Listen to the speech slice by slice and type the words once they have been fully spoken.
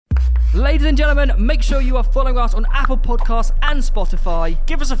Ladies and gentlemen, make sure you are following us on Apple Podcasts and Spotify.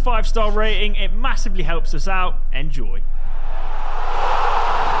 Give us a 5-star rating. It massively helps us out. Enjoy.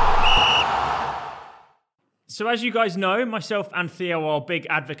 So as you guys know, myself and Theo are big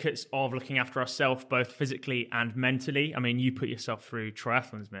advocates of looking after ourselves, both physically and mentally. I mean, you put yourself through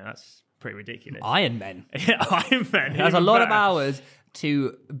triathlons, man. That's pretty ridiculous. Iron Men. Iron Man. That's a lot of hours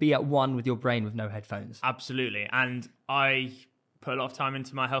to be at one with your brain with no headphones. Absolutely. And I put a lot of time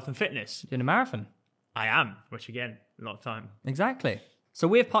into my health and fitness. Doing a marathon. I am, which again, a lot of time. Exactly. So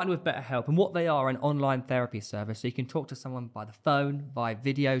we've partnered with BetterHelp, and what they are, an online therapy service. So you can talk to someone by the phone, by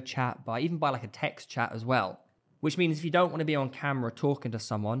video chat, even by like a text chat as well. Which means if you don't want to be on camera talking to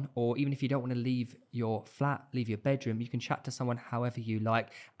someone, or even if you don't want to leave your flat, leave your bedroom, you can chat to someone however you like.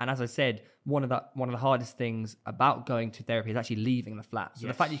 And as I said, one of the hardest things about going to therapy is actually leaving the flat. So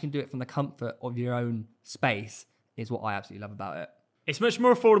the fact you can do it from the comfort of your own space is what I absolutely love about it. It's much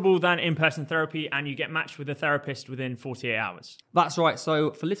more affordable than in-person therapy, and you get matched with a therapist within 48 hours. That's right.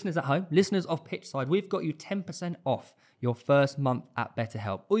 So for listeners at home, listeners of Pitchside, we've got you 10% off your first month at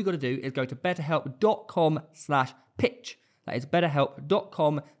BetterHelp. All you got to do is go to betterhelp.com/pitch. That is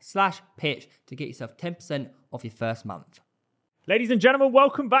betterhelp.com/pitch to get yourself 10% off your first month. Ladies and gentlemen,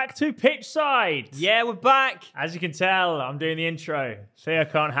 welcome back to Pitchside. Yeah, we're back. As you can tell, I'm doing the intro. Theo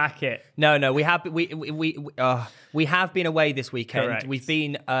can't hack it. No, we have been away this weekend. Correct. We've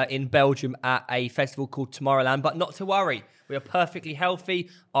been in Belgium at a festival called Tomorrowland, but not to worry. We are perfectly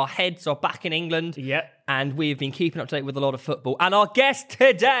healthy. Our heads are back in England. Yep. And we've been keeping up to date with a lot of football. And our guest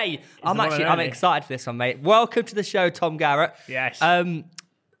today, I'm excited for this one, mate. Welcome to the show, Tom Garrett. Yes. Who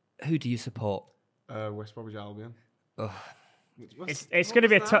do you support? West Bromwich Albion. It's going to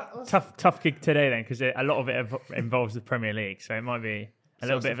be a tough gig today then, because a lot of it involves the Premier League, so it might be a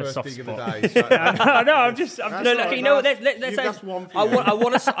little bit of a soft spot. No, I'm just. Look, you know what? Let's say. I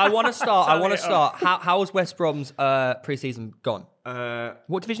want to start. How was West Brom's pre-season gone?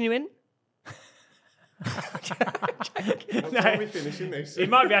 What division are you in? What time are we finishing this? He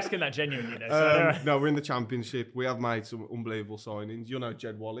might be asking that genuinely, though. No, we're in the Championship. We have made some unbelievable signings. You know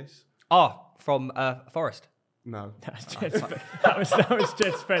Jed Wallace? From Forest. No. That was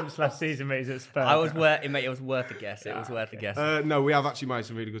Jed Spence last season, mate. He's at Spurs. It was worth a guess. It was worth a guess. No, we have actually made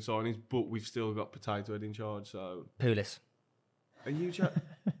some really good signings, but we've still got Potato Head in charge. So Pulis. Are you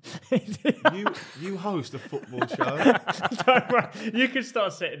you host a football show? Don't worry. You can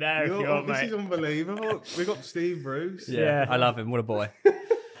start sitting there if you want, mate. This is unbelievable. We've got Steve Bruce. Yeah, I love him. What a boy.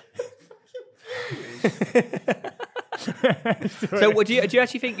 So, do you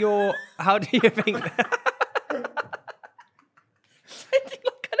actually think how do you think? I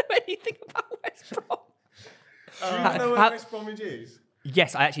don't know anything about West Brom. Do you know where West Bromwich is?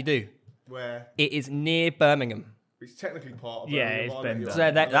 Yes, I actually do. Where? It is near Birmingham. It's technically part of Birmingham. It's Birmingham.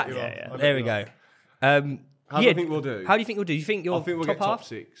 So there we go. How do you think we'll do? How do you think we'll do? You think I think we'll top get half? top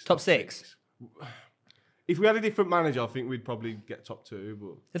six. Top six. If we had a different manager, I think we'd probably get top two.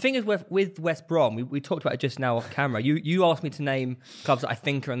 But the thing is with West Brom, we talked about it just now off camera. You asked me to name clubs that I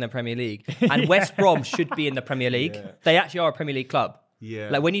think are in the Premier League, and West Brom should be in the Premier League. Yeah. They actually are a Premier League club. Yeah.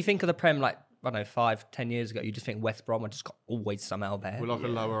 Like when you think of the Prem, like I don't know, 5-10 years ago, you just think West Brom are just always somehow there. We're like a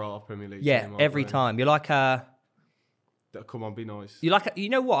lower half Premier League. Yeah, team, every time. You're like a. Come on, be nice. You like you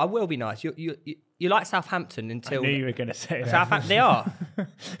know what? I will be nice. You like Southampton until. I knew you were going to say that. Southampton, they are.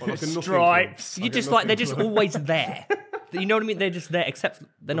 Like Stripes. You just like they're just always there. You know what I mean? They're just there, except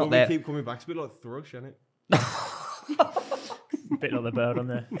they're not there. We keep coming back. It's a bit like Thrush, isn't it? A bit like the bird on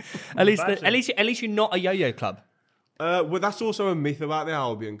there. At least you're not a yo-yo club. Well, that's also a myth about the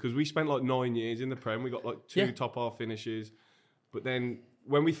Albion, because we spent like 9 years in the Prem. We got like two top half finishes, but then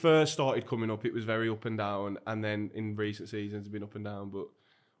when we first started coming up, it was very up and down, and then in recent seasons, it's been up and down. But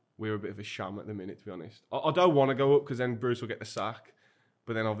we're a bit of a sham at the minute, to be honest. I don't want to go up because then Bruce will get the sack,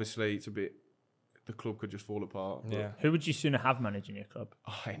 but then obviously it's a bit. The club could just fall apart. Yeah. Who would you sooner have managing your club?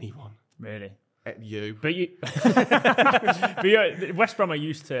 Oh, anyone. Really? You. But West Brom are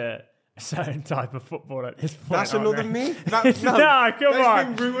used to a certain type of football at this point. That's another myth. No, come on. That's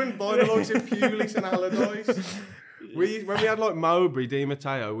been ruined by the likes of Pulis and Allardyce. When we had like Mowbray, Di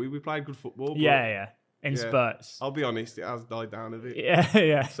Matteo, we played good football. Yeah. In spurts. I'll be honest, it has died down a bit.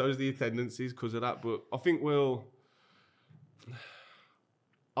 Yeah. So is the attendances because of that. But I think we'll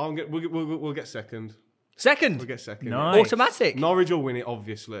get second. Second? We'll get second. Nice. Automatic. Norwich will win it,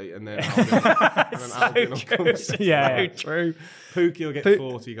 obviously, and then Albion will come second. Yeah. True. Pookie will get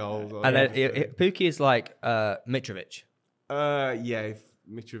 40 goals. And then Pookie is like Mitrovic. If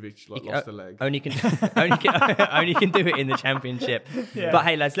Mitrovic lost a leg. Only can do it in the Championship. Yeah. But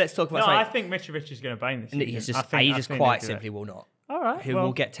hey, lads, let's talk about. I think Mitrovic is going to bang this. He just quite simply will not. All right. who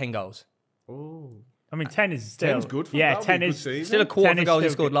will get 10 goals. Oh. I mean, 10 is still... 10's good. 10 is... Still a quarter of the goals he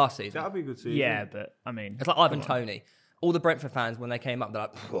scored last season. That'd be a good season. Yeah, but, I mean... It's like Ivan Toney. All the Brentford fans, when they came up, they're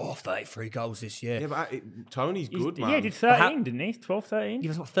like, 33 goals this year. Yeah, but Tony's good, man. Yeah, he did 13, didn't he? 12, 13? He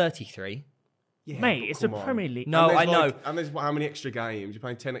was, what, 33? Yeah, Mate, it's a Premier League. No, I know. And there's how many extra games? You're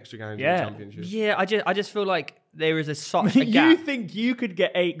playing 10 extra games in Yeah. the Championship. Yeah, I just feel like there is such a gap. You think you could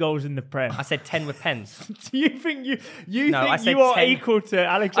get 8 goals in the Prem? I said 10 with pens. Do you think you No, I think said you are 10. equal to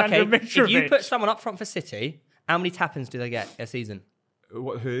Alexander Okay, Mitrovic? if you put someone up front for City, how many tap-ins do they get a season?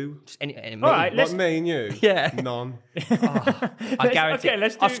 What? Who? Just any All right, What, me and you? Yeah. None. I guarantee. Okay,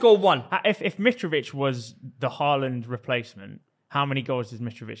 let's I'll do- score one. If Mitrovic was the Haaland replacement, how many goals does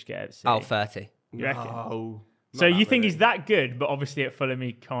Mitrovic get at City? Oh, 30. You reckon? No. So not you that think many. he's that good, but obviously at Fulham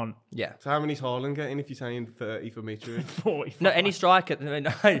he can't. Yeah. So how many's Haaland getting if you're saying 30 for Mitrovic? 45. No, any striker. No.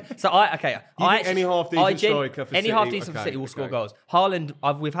 So Any half-decent striker for any City? half decent for Okay, City will score okay. goals.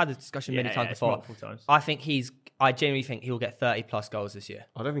 Haaland, we've had this discussion many times it's before. multiple times. I genuinely think he'll get 30 plus goals this year.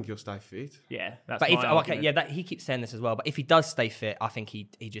 I don't think he'll stay fit. Yeah, that's But my argument. he keeps saying this as well. But if he does stay fit, I think he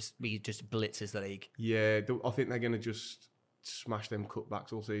just blitzes the league. Yeah, I think they're going to just smash them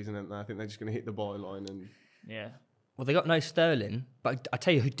cutbacks all season, aren't they? I think they're just going to hit the byline and... Yeah. Well, they got no Sterling, but I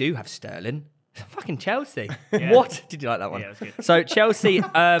tell you who do have Sterling. Fucking Chelsea. Yeah. What? Did you like that one? Yeah, it was good. So Chelsea,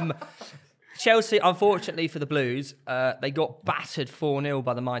 Chelsea, unfortunately for the Blues, they got battered 4-0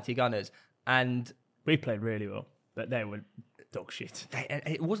 by the mighty Gunners, and We played really well, but they were dog shit.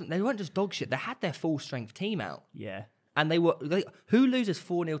 they weren't just dog shit. They had their full strength team out, Yeah. and who loses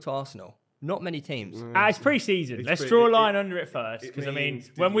 4-0 to Arsenal? Not many teams. It's pre-season. It's Let's pre- draw a it- line under it first, because I mean,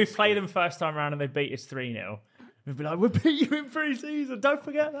 means when we defeat. played them first time round and they beat us 3-0, we'd be like, "We beat you in pre-season. Don't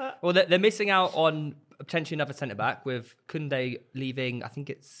forget that." Well, they're missing out on potentially another centre back with Koundé leaving. I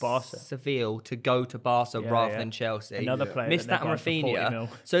think it's Barca. Seville to go to Barca Yeah, rather yeah. than Chelsea. Another player Missed that that on they're buying for 40 mil.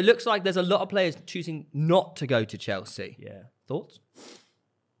 Rafinha. So it looks like there's a lot of players choosing not to go to Chelsea. Yeah. Thoughts?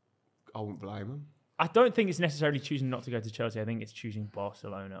 I wouldn't blame them. I don't think it's necessarily choosing not to go to Chelsea. I think it's choosing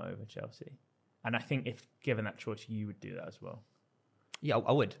Barcelona over Chelsea. And I think if given that choice, you would do that as well. Yeah,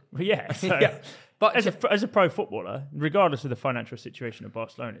 I would. But yeah, so Yeah. But as a pro footballer, regardless of the financial situation of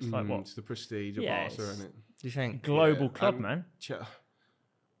Barcelona, it's like what? It's the prestige of Yeah, Barca, it's- isn't it? do you think? Global Yeah, club, and man.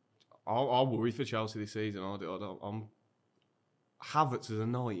 I'll worry for Chelsea this season. Havertz is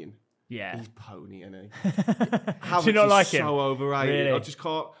annoying. Yeah. He's pony, isn't he? Havertz Do you not is like so him? overrated. Really? I just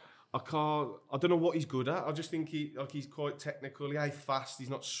can't. I don't know what he's good at. I just think he's quite technical. He ain't fast. He's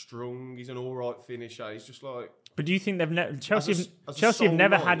not strong. He's an all right finisher. He's just like. But do you think Chelsea as a have sole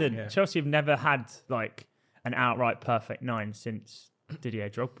never nine, had yeah. Chelsea have never had like an outright perfect 9 since Didier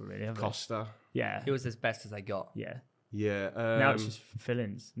Drogba, really? Have they? Costa. Yeah. It was as best as they got. Yeah. Yeah. Now it's just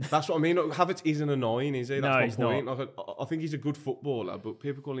fill-ins. That's what I mean. Havertz isn't annoying, is he? That's No, my he's point. Like, I think he's a good footballer, but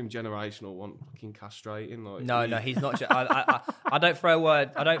people call him generational. Want fucking castrating. Like, No, he's not. I don't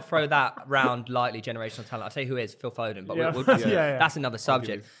throw that round lightly. Generational talent. I'll tell you who is Phil Foden, but Yeah. that's another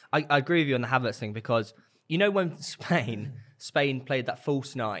subject. I agree with you on the Havertz thing because you know when Spain played that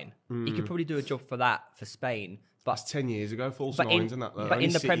false 9, he could probably do a job for that for Spain. But That's 10 years ago. False But nines and that. though. but Only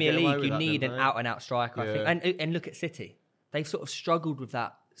in the City Premier get away League, with you that, need don't an they? out-and-out striker, I Yeah. think. And look at City. They've sort of struggled with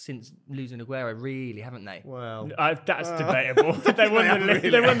that since losing Aguero, really, haven't they? Well, That's debatable. They won the league.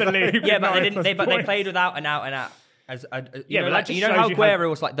 They won the league. Yeah, with but 9 they didn't. They points. played without an out-and-out. Yeah, but that just you know shows how you how- Aguero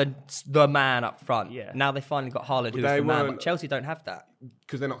was like the man up front. Yeah. Now they finally got Haaland, who's they the man. But weren't- Chelsea don't have that.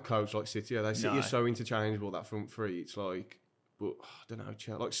 because they're not coached like City. Are they? City No. are so interchangeable, that front three. It's like, but I don't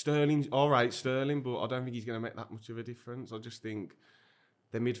know. Like Sterling's all right, Sterling, but I don't think he's going to make that much of a difference. I just think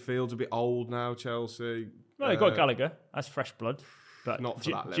their midfield's a bit old now. Chelsea. Well, they got Gallagher. That's fresh blood. But Not for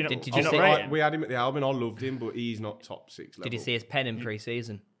do, that do you level. not, Did do you you not see- rate him? We had him at the Albion. I loved him, but he's not top 6 level. Did you see his pen in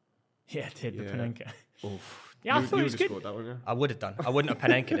pre-season? Yeah, it did the Yeah. Panenka. Oof. Yeah, I You- thought you it was would've good. scored that, wouldn't you? I would have done. I wouldn't have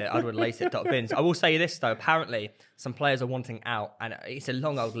Panenka'd it. I would have laced it top bins. I will say this though. Apparently, some players are wanting out, and it's a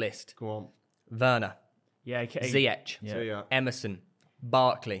long old list. Go on. Werner, Yeah, okay. Ziyech, Yeah. So, yeah. Emerson,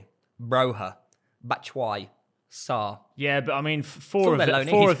 Barkley, Broha, Batshuayi, Sarr. Yeah, but I mean, all four their of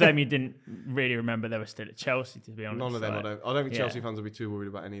loanees. them you didn't really remember they were still at Chelsea, to be honest. None of them. Like, I don't think yeah. Chelsea fans will be too worried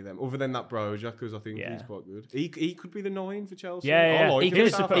about any of them, other than that Broja, because I think Yeah. he's quite good. He could be the 9 for Chelsea. Yeah, yeah. I like He him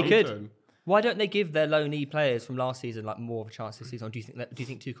could. at He could. Southampton. Why don't they give their loanee players from last season like more of a chance this season? Or do you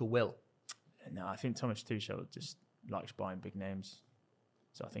think Tuchel will? No, I think Thomas Tuchel just likes buying big names.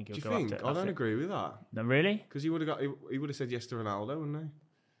 So I think he'll Do you go think? after. I don't agree with that. No, really? Because he would have said yes to Ronaldo, wouldn't he?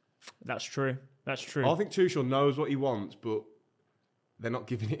 That's true. That's true. I think Tuchel knows what he wants, but they're not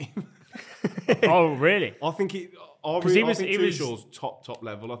giving it him. Oh, really? I think I think Tuchel's top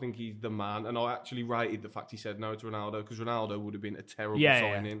level. I think he's the man, and I actually rated the fact he said no to Ronaldo, because Ronaldo would have been a terrible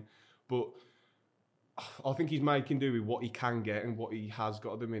signing. But I think he's making do with what he can get and what he has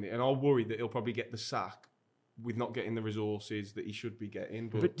got at the minute, and I'm worried that he'll probably get the sack with not getting the resources that he should be getting.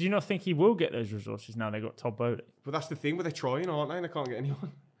 But do you not think he will get those resources now they got Todd Bowley? But that's the thing, but they're trying, aren't they? And they can't get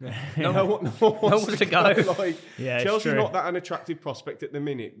anyone. No one wants to go. Chelsea's not that an attractive prospect at the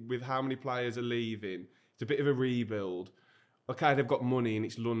minute with how many players are leaving. It's a bit of a rebuild. Okay, they've got money and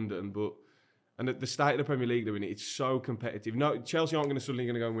it's London, and at the state of the Premier League they're in it's so competitive. No, Chelsea aren't suddenly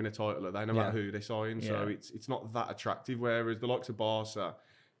going to go and win a title, are they? No matter who they sign. So it's not that attractive. Whereas the likes of Barca,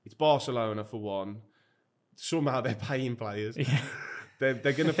 it's Barcelona for one. Somehow they're paying players. Yeah. They're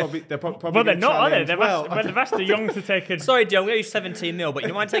going to probably... Well, they're not, are they? They've asked the young to take a... Sorry, Dion, we're 17 mil, but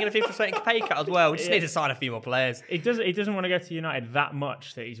you mind taking a 50% pay cut as well? We just need to sign a few more players. He doesn't want to go to United that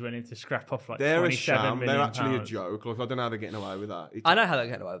much that he's willing to scrap off like they're 27 a sham. million They're actually pounds. a joke. Like, I don't know how they're getting away with that. I know how they're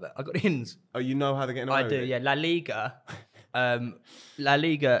getting away with it. I got ins. Oh, you know how they're getting away with it? I do, yeah. La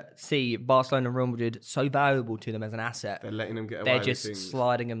Liga see Barcelona and Real Madrid so valuable to them as an asset. They're letting them get away They're with just things.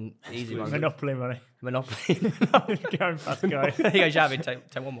 Sliding them easy. Monopoly money. Monopoly. Going fast, guys. There you go, Xavi.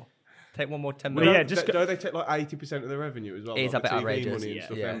 Take one more. Take one more 10 million. Yeah, don't they take like 80% of the revenue as well? It's like a bit the TV outrageous. money and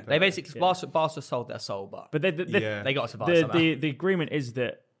stuff, Yeah. don't They basically Barca sold their soul, but they got to survive somehow. The agreement is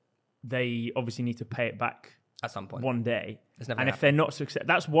that they obviously need to pay it back at some point one day. And if they're not successful,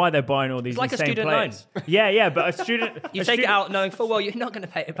 that's why they're buying all these. It's like insane a student players. loan. Yeah, but a student you take it out knowing full well you're not going to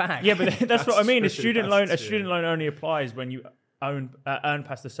pay it back. Yeah, but that's what I mean. True, A student loan only applies when you earn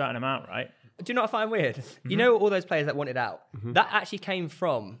past a certain amount, right? Do you know what I find weird? Mm-hmm. You know all those players that wanted out? Mm-hmm. That actually came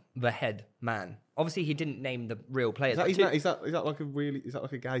from the head man. Obviously, he didn't name the real players. Is that like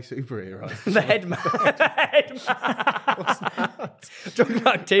a gay superhero? The head man. What's that? Talking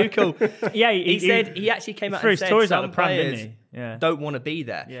about Tuchel. Yeah, he said he actually came out and said some players don't want to be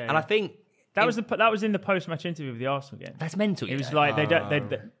there. Yeah, and I think that was in the post-match interview with the Arsenal game. That's mental. It was like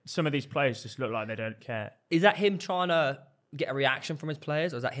some of these players just look like they don't care. Is that him trying to get a reaction from his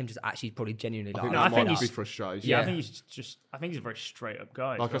players, or is that him just actually probably genuinely like? I think he's frustrated. Yeah, I think he's a very straight up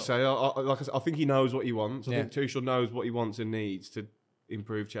guy. Like I say, I think he knows what he wants. I think Tuchel knows what he wants and needs to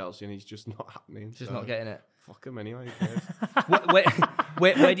improve Chelsea, and he's just not happening. He's just not getting it. Fuck him anyway. Who cares?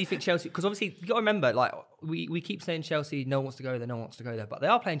 where do you think Chelsea? Because obviously you got to remember, like we keep saying Chelsea, no one wants to go there, but they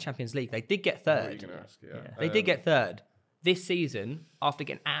are playing Champions League. They did get third. What are you gonna ask? Yeah. They did get third this season after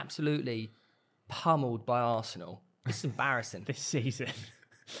getting absolutely pummeled by Arsenal. It's embarrassing. This season.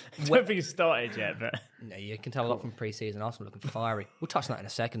 I don't think it's started yet, but... No, you can tell a lot from pre-season. Arsenal looking fiery. We'll touch on that in a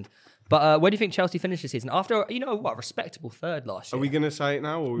second. But where do you think Chelsea finished this season? After, a respectable third last year. Are we going to say it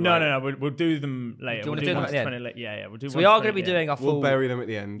now? Or No. We'll do them later. Do you want to do them at the end? Yeah. We'll do. So we are going to be doing our full... We'll bury them at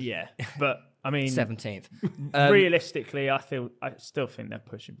the end. Yeah, but... I mean, 17th. Realistically, I still think they're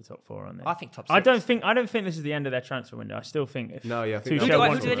pushing the top four on there. I think top 6. I don't think this is the end of their transfer window. I still think if I think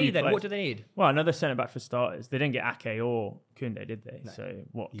who do they need then? What do they need? Well, another centre back for starters. They didn't get Ake or Koundé, did they? No. So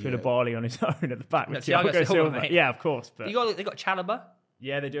what? Koulibaly on his own at the back. Thiago Silva, yeah, of course. But they got Chalobah.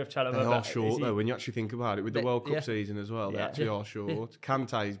 Yeah, they do have Chalobah. They are short though. When you actually think about it, with the World Cup season as well, they actually are short.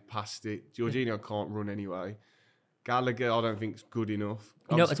 Kante's past it. Jorginho can't run anyway. Gallagher, I don't think is good enough.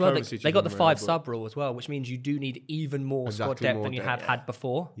 As well, they got the 5 sub rule as well, which means you do need even more squad depth than you have had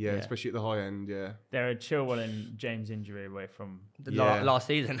before. Yeah, especially at the high end. Yeah, they're a Chilwell and James injury away from last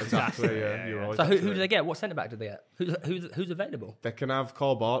season. Exactly. Yeah, you're right. So who do they get? What centre back do they get? Who's available? They can have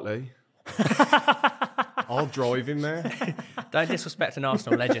Carl Bartley. I'll drive him there. Don't disrespect an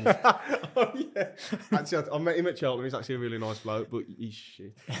Arsenal legend. Oh, yeah. Actually, I met him at Cheltenham. He's actually a really nice bloke, but he's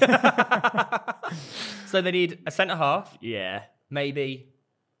shit. So they need a centre half. Yeah. Maybe.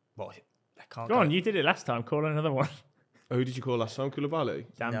 Well, I can't go on. You did it last time. Call another one. Who did you call last time? Koulibaly?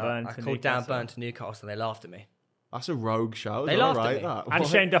 I called Dan Burn to Newcastle and they laughed at me. That's a rogue shout. They laughed at me. That? And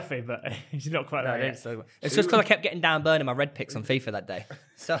Shane Duffy, but he's not quite there yet. It's just because I kept getting Dan Burn in my red picks on FIFA that day.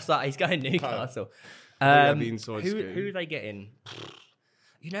 So I was like, he's going Newcastle. Who are they getting?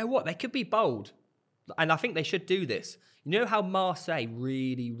 You know what? They could be bold. And I think they should do this. You know how Marseille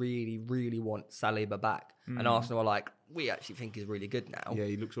really, really, really want Saliba back? And Arsenal are like, we actually think he's really good now. Yeah,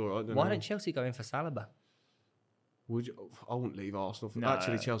 he looks all right. Why don't Chelsea go in for Saliba? I wouldn't leave Arsenal.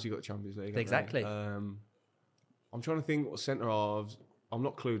 Actually, Chelsea got the Champions League. Exactly. I'm trying to think what centre halves. I'm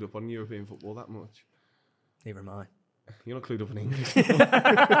not clued up on European football that much. Neither am I. You're not clued up on English.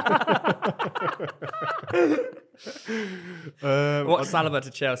 What's Saliba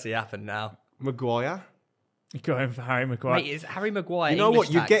to Chelsea happened now? Maguire. You're going for Harry Maguire. Mate, is Harry Maguire? You know English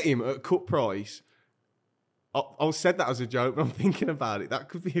what? You tax? get him at cut price. I said that as a joke, but I'm thinking about it. That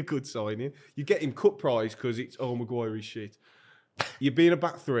could be a good signing. You get him cut price because it's Maguire is shit. You're being a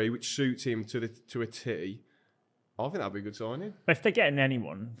back three, which suits him to a T. I think that'd be a good signing. If they're getting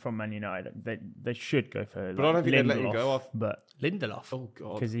anyone from Man United, they should go for. But I don't think they'd let him go off. But Lindelof. Oh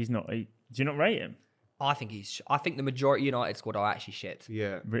God, because he's not. Do you not rate him? I think the majority United squad are actually shit.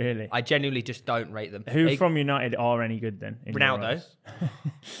 Yeah, really. I genuinely just don't rate them. Who from United are any good then? Ronaldo,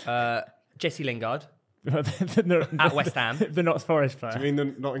 Jesse Lingard at West Ham. The Notts Forest player. Do you mean the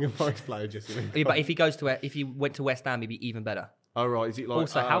Nottingham Forest player, Jesse Lingard? Yeah, but if he went to West Ham, he'd be even better. Oh right, is it like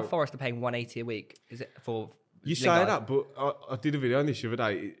Also, how Forest are paying 180 a week? Is it for? You say Lingard? that, but I did a video on this the other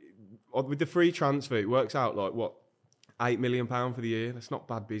day. With the free transfer, it works out like what £8 million for the year. That's not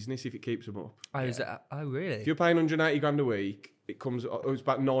bad business if it keeps them up. Oh, is that? Oh, really? If you're paying 180 grand a week, it's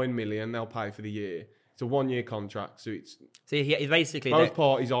about 9 million they'll pay for the year. It's a 1-year contract, so it's He's basically both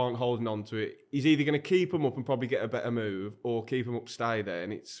parties aren't holding on to it. He's either going to keep them up and probably get a better move, or keep them up, stay there,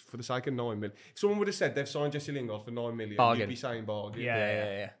 and it's for the sake of 9 million. If someone would have said they've signed Jesse Lingard for 9 million, bargain. you'd be saying bargain.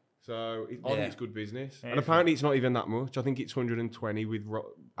 Yeah. So I think it's good business, Yeah, and apparently it's not even that much. I think it's 120 with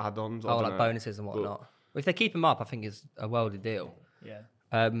add-ons. Bonuses and whatnot. Well, if they keep him up, I think it's a worldly deal. Yeah.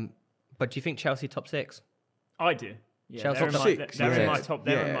 But do you think Chelsea top 6? I do. Yeah, Chelsea they're top in 6. They're in Yeah. my top.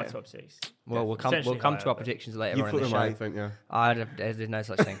 They're in my top 6. Well, we'll come to our predictions later You on put in the them show. eighth, yeah. There's no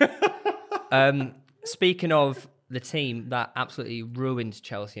such thing. Speaking of the team that absolutely ruined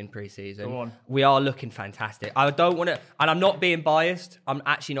Chelsea in pre-season, Go on. we are looking fantastic. I don't want to, and I'm not being biased. I'm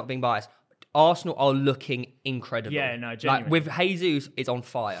actually not being biased. Arsenal are looking incredible. Yeah, no, like genuinely. with Jesus, it's on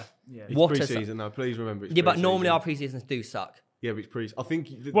fire. Yeah. It's What a pre-season though. Please remember it's Yeah, but pre-season. normally our pre-seasons do suck. Yeah, but it's pre. I think.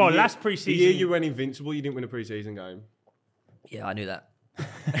 Last pre-season, the year you went invincible, you didn't win a pre-season game. Yeah, I knew that.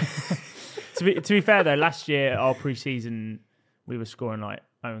 to be fair though, last year our pre-season we were scoring like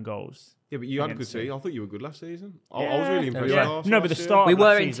own goals. Yeah, but you had a good Against season. I thought you were good last season. I Yeah. was really impressed. Yeah. with Arsenal No, but the last year. start We of were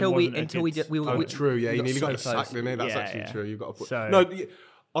last season until wasn't a we good- did. Oh, true. Yeah, we you nearly got so sacked, close. didn't you? That's Yeah, actually yeah. true. You've got to put. So- No,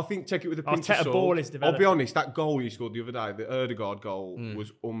 I think take it with a pinch of Arteta salt. ball is I'll be developing. honest. That goal you scored the other day, the Erdegaard goal,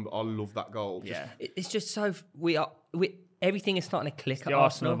 was. I love that goal. Yeah. It's just so everything is starting to click It's at the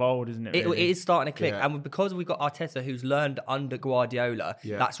Arsenal Arsenal. of old, isn't it? It really? is starting to click, Yeah. and because we've got Arteta, who's learned under Guardiola,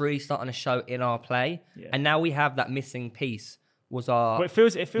 Yeah. that's really starting to show in our play. Yeah. And now we have that missing piece. Was our Well, it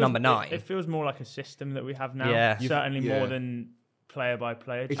feels number 9. It feels more like a system that we have now. Yeah. Certainly Yeah. more than player by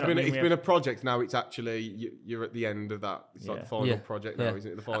player. It's been a project now. It's actually you're at the end of that. It's like Yeah. the final Yeah. project now, Yeah.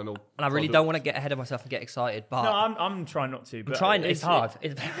 isn't it? The final. and I really product. don't want to get ahead of myself and get excited, but No, I'm trying not to. But I'm trying. It's hard.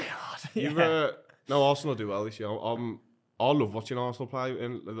 It's very hard. You've, no, Arsenal do well this year. I love watching Arsenal play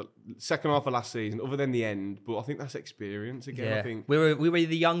in the second half of last season, other than the end. But I think that's experience again. I think we were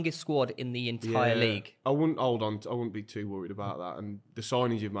the youngest squad in the entire Yeah. league. I wouldn't hold on. I wouldn't be too worried about that. And the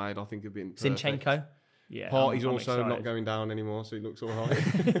signings you've made, I think, have been perfect. Zinchenko Yeah, Party's I'm also excited. not going down anymore, so he looks all right.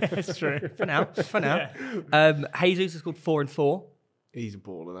 It's true. for now. Jesus has scored 4 and 4. He's a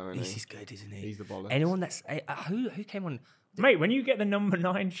baller, though, isn't he? He's good, isn't he? He's the baller. Anyone that's who came on. Mate, when you get the number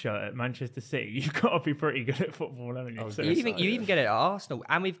 9 shirt at Manchester City, you've got to be pretty good at football, haven't you? So- You even get it at Arsenal,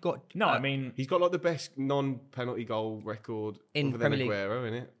 and we've got no, I mean, He's got like the best non-penalty goal record In other Premier than League.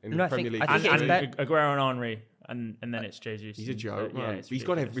 Aguero, innit? In No, I the Premier think- League. I think history. it's and Aguero and Henry, and then it's Jesus. He's a joke, Yeah, man. it's He's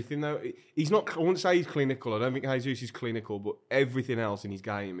got ridiculous. everything, though. He's not. I wouldn't say he's clinical. I don't think Jesus is clinical, but everything else in his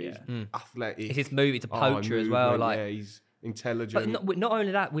game is athletic. It's his move. It's a poacher as well. movement, Like, yeah, he's intelligent. but not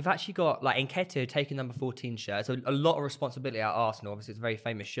only that, we've actually got like Nketiah taking number 14 shirt. So a lot of responsibility at Arsenal. Obviously, it's a very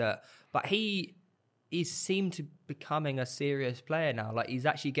famous shirt, but he seemed to becoming a serious player now. Like he's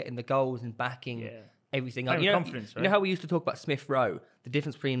actually getting the goals and backing everything up. Playing You with know, confidence, you know right? how we used to talk about Smith Rowe. The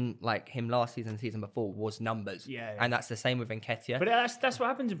difference between like him last season and the season before was numbers. Yeah. And that's the same with Nketiah. But that's what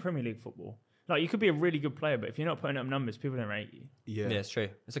happens in Premier League football. Like you could be a really good player, but if you're not putting up numbers, people don't rate you. yeah. Yeah, it's true.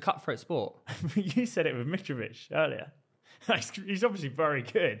 It's a cutthroat sport. You said it with Mitrovic earlier. He's obviously very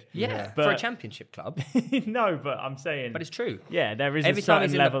good. Yeah, But- for a championship club. No, but I'm saying. But it's true. yeah, there is Every a time certain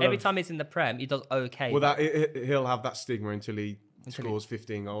he's level every of. time he's in the Prem, he does okay. Well, he'll have that stigma until he scores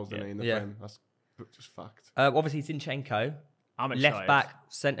 15 goals doesn't he, in the Yeah. Prem. That's just fact. Obviously, Zinchenko, I'm excited. left back,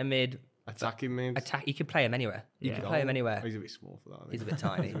 centre mid, Attacking me. attack. You can play him anywhere. You Yeah. can play him anywhere. He's a bit small for that. I think. He's a bit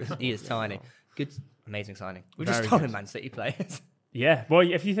tiny. He is tiny. Good, amazing signing. We've Very just stolen good. Man City players. Yeah, well,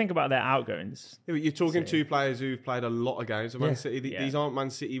 if you think about their outgoings, Yeah, but you're talking two players who've played a lot of games for Man Yeah. City. Yeah. These aren't Man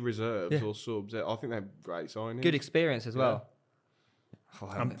City reserves Yeah. or subs. I think they're great signings. Good experience as well. Oh,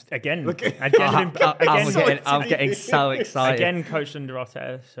 I'm I'm getting so excited. again coached under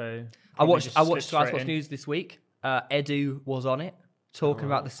Arteta. So I watched just Sky slip straight Sports in. News this week. Edu was on it, talking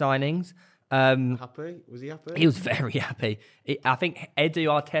about the signings. Happy? Was he happy? He was very happy. I think Edu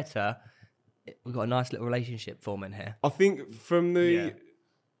Arteta we've got a nice little relationship forming here. I think from the...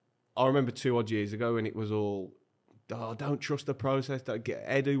 I remember 2 odd years ago when it was all, don't trust the process, don't get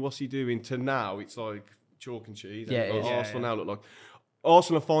Edu, what's he doing? To now, it's like chalk and cheese. Arsenal now look like...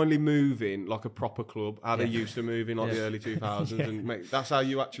 Arsenal are finally moving like a proper club, how they used to move in like the early 2000s. And that's how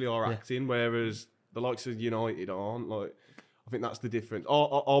you actually are acting, whereas the likes of United aren't. Like, I think that's the difference.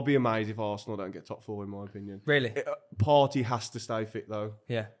 I'll be amazed if Arsenal don't get top 4, in my opinion. Really? Partey has to stay fit, though.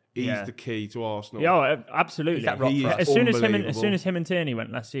 Yeah. He's the key to Arsenal. Yeah, absolutely. As soon as him and Tierney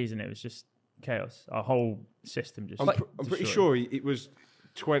went last season, it was just chaos. Our whole system just... I'm pretty sure it was...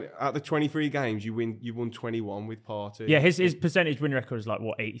 out the 23 games, you won 21 with Partey. Yeah, his percentage win record is like,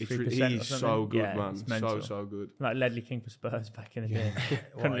 83%? He's so good, man. So good. Like Ledley King for Spurs back in the day.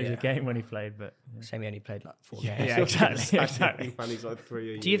 Couldn't lose a game when he played, but... Shame he only played like 4 games. games. Yeah, exactly. Man, he's like 3 a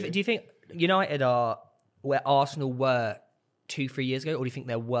year. Do you think United are where Arsenal were 2-3 years ago, or do you think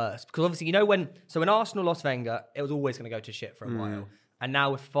they're worse? Because obviously, when Arsenal lost Wenger, it was always going to go to shit for a while. And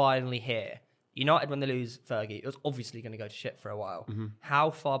now we're finally here. United, when they lose Fergie, it was obviously going to go to shit for a while.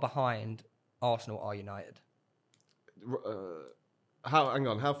 How far behind Arsenal are United? Hang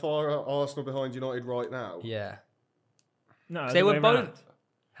on. How far are Arsenal behind United right now? Yeah. No, they were both.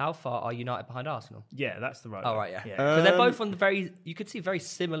 How far are United behind Arsenal? Yeah, that's the right. Oh, right, yeah. Because they're both on you could see very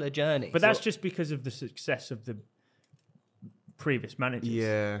similar journeys. But that's just because of the success of the previous managers.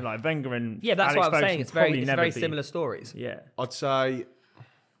 Yeah. Like Wenger and that's Alex what I'm saying. It's very be similar stories. Yeah. I'd say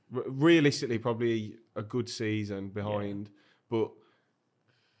realistically probably a good season behind, but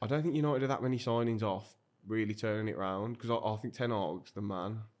I don't think United are that many signings off really turning it around, because I think Ten Hag's the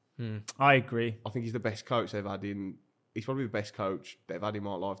man. I agree. I think he's the best coach they've had in... He's probably the best coach they've had in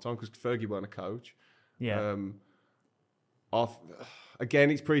my lifetime, because Fergie weren't a coach. Yeah.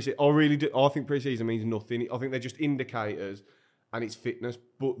 Again, it's pre-season. I think pre-season means nothing. I think they're just indicators, and it's fitness.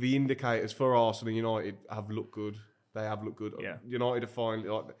 But the indicators for Arsenal and United have looked good. They have looked good. Yeah. United are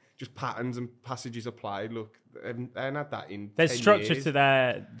finally just patterns and passages of play. Look, they haven't had that in. There's 10 structure years. to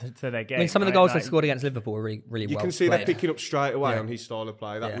their game. I mean, some of the goals they scored against Liverpool were really well. You can see played. they're picking up straight away on his style of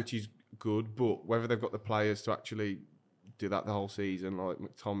play, which is good. But whether they've got the players to actually do that the whole season, like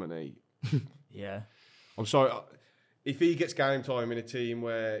McTominay, I'm sorry. If he gets game time in a team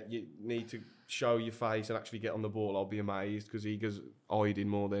where you need to show your face and actually get on the ball, I'll be amazed, because he goes hiding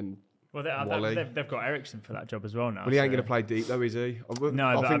more than. Well, they've got Eriksen for that job as well now. Well, he ain't going to play deep though, is he? No,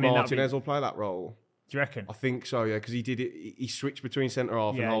 I think Martinez will play that role. Do you reckon? I think so, yeah, because he did it. He switched between centre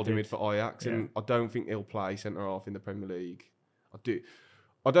half and holding mid for Ajax, and I don't think he'll play centre half in the Premier League.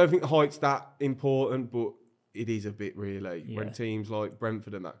 I don't think height's that important, but it is a bit really when teams like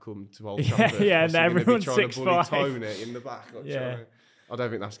Brentford and that come to Old Trafford. And everyone's trying to bully 6'5". Tony in the back. I don't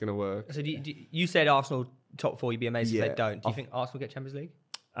think that's going to work. So you said Arsenal top 4. You'd be amazed if they don't. Do you think Arsenal get Champions League?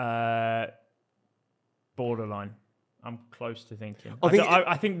 Borderline. I'm close to thinking.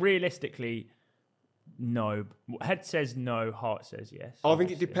 I think realistically, no. Head says no, heart says yes. I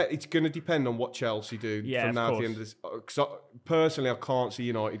think it's going to depend on what Chelsea do from now to the end of this. Because personally, I can't see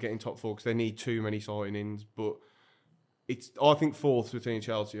United getting top 4 because they need too many signings. But I think 4th between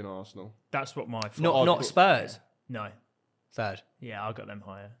Chelsea and Arsenal. That's what my not Spurs. No, 3rd. Yeah, I got them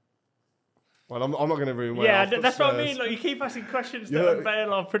higher. Well, I'm not going to ruin. That's what I mean. Like, you keep asking questions that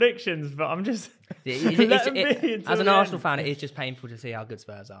unveil our predictions, but I'm just as an Arsenal fan, it is just painful to see how good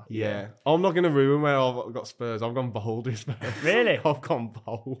Spurs are. Yeah, I'm not going to ruin where I've got Spurs. I've gone bold with Spurs. Really? I've gone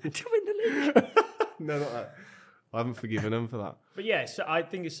bold To win the league. No, not that. I haven't forgiven them for that. But yeah, so I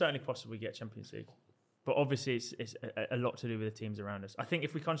think it's certainly possible we get Champions League. But obviously, it's a lot to do with the teams around us. I think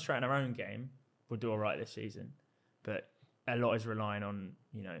if we concentrate on our own game, we'll do all right this season. But a lot is relying on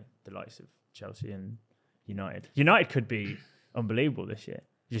the likes of Chelsea and United. United could be unbelievable this year.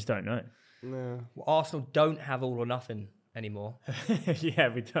 You just don't know. No. Well, Arsenal don't have all or nothing anymore.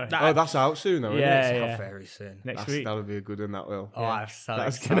 Yeah, we don't. That's out soon, though, isn't it? It's out very soon. Next week. That'll be a good one, that will. Oh, I'm so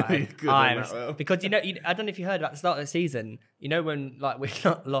That's excited. Gonna be a good one, that will. Because, I don't know if you heard about the start of the season, when we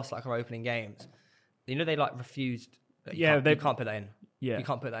lost our opening games, they refused. You can't put that in. Yeah. You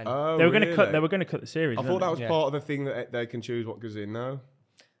can't put that in. Oh, they were going to cut the series. I thought that was part of the thing that they can choose what goes in now.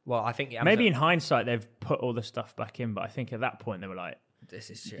 Well, I think maybe in hindsight they've put all the stuff back in, but I think at that point they were like,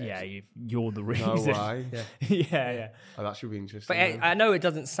 "This is shit." Yeah, you're the reason. No way. Yeah. Oh, that should be interesting. But I know it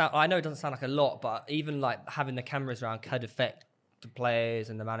doesn't sound like a lot, but even like having the cameras around could affect the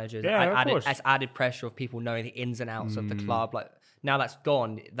players and the managers. Yeah, of course. It's added pressure of people knowing the ins and outs of the club. Like now that's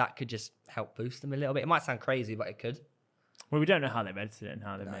gone, that could just help boost them a little bit. It might sound crazy, but it could. Well, we don't know how they've edited it and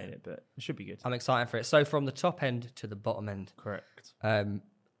how they've made it, but it should be good. I'm excited for it. So from the top end to the bottom end. Correct.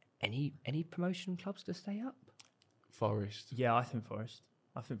 Any promotion clubs to stay up? Forest. Yeah, I think Forest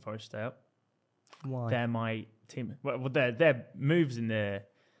stay up. Why? They're my team. Well, their moves in the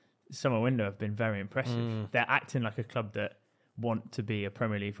summer window have been very impressive. They're acting like a club that want to be a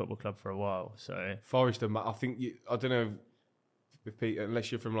Premier League football club for a while. So Forest, I think I don't know. With Peter,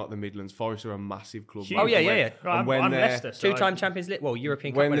 unless you're from like the Midlands, Forest are a massive club. Huge. Oh yeah. Right, And when I'm they're- Leicester. So Two-time Champions League. Well,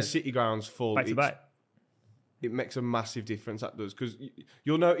 European Cup when the winners. City ground's full, back to back. it makes a massive difference. That does, because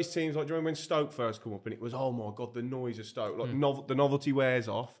you'll notice teams like, do you remember when Stoke first come up and it was, oh my god, the noise of Stoke, like the novelty wears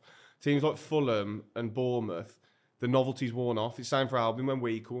off. Teams like Fulham and Bournemouth, the novelty's worn off. It's the same for Albion when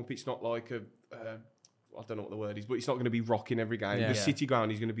we come up. It's not like I don't know what the word is, but it's not going to be rocking every game. Yeah. The City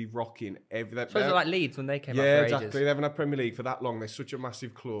ground is going to be rocking every. So it's like Leeds when they came up yeah, for exactly. ages. They haven't had Premier League for that long. They're such a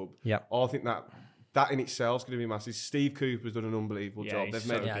massive club. Yeah. I think that in itself is going to be massive. Steve Cooper's done an unbelievable job. he's They've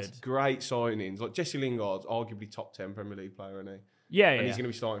so made good. great signings. Like Jesse Lingard's arguably top 10 Premier League player, isn't he? Yeah, And he's going to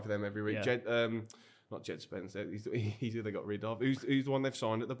be starting for them every week. Yeah. Not Jed Spencer. He's who they got rid of. Who's the one they've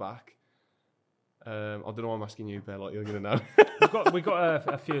signed at the back? I don't know why I'm asking you, Ben. Like you're going to know. we got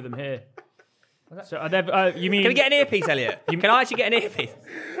a few of them here. So are there, you mean? Can we get an earpiece, Elliot? Can I actually get an earpiece?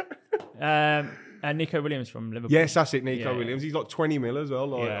 And Nico Williams from Liverpool. Yes, that's it. Nico Yeah. Williams. He's like 20 mil as well.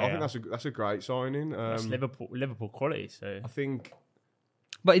 Like, Yeah, I think that's a great signing. That's Liverpool quality. So I think.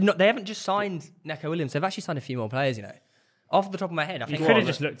 But they haven't just signed Neco Williams. They've actually signed a few more players, you know. Off the top of my head, I you think... could have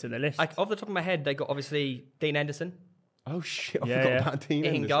just looked at the list. off the top of my head, they got obviously Dean Henderson Oh shit! I Yeah, forgot yeah. about Dean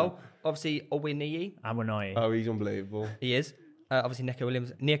in Henderson. goal. Obviously, Owiniyi, and Wanai. Oh, he's unbelievable. he is. Obviously, Neco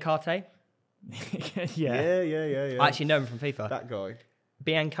Williams. Niakate. yeah. Yeah. I actually know him from FIFA. That guy.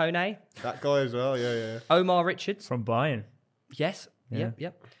 Biancone. That guy as well. Yeah. Omar Richards. From Bayern. Yes. Yeah.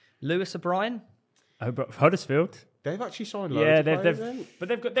 Yep. Lewis O'Brien. Oh, but Huddersfield. They've actually signed loads Yeah, of players, they've then. but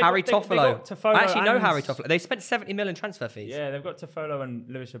they've got Harry they've got Toffolo. Toffolo I actually know and- Harry Toffolo. They spent 70 million transfer fees. Yeah, they've got Toffolo and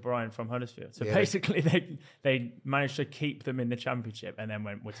Lewis O'Brien from Huddersfield. So Yeah. basically, they managed to keep them in the Championship, and then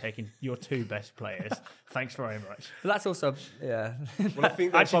went, "We're taking your two best players. Thanks very much." But that's also, yeah. Well, I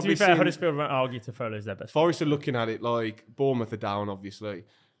think they've Actually, to probably be fair, seen- Huddersfield won't argue Toffolo's their best. Forest are looking at it like Bournemouth are down, obviously.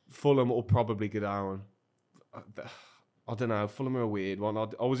 Fulham will probably go down. I don't know. Fulham are a weird one.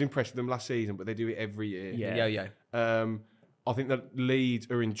 I was impressed with them last season, but they do it every year. Yeah. Yo-yo. I think that Leeds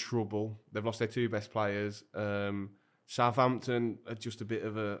are in trouble. They've lost their two best players. Southampton are just a bit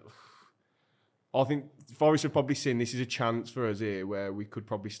of a... I think Forest have probably seen this is a chance for us here where we could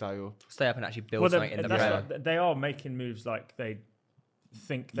probably stay up. Stay up and actually build Well, something in the Premier. they are making moves like they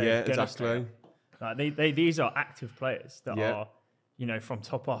think they're Yeah, going to exactly. stay up. Like these are active players that Yeah. are, from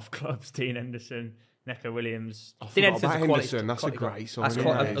top half clubs. Dean Henderson, Neco Williams. I Dean forgot Henderson's about a quality- Henderson. That's a quality goal. great sign. That's isn't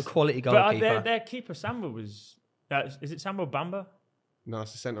a it? quality But goalkeeper. their keeper Samba was. Is it Samba or Bamba? No,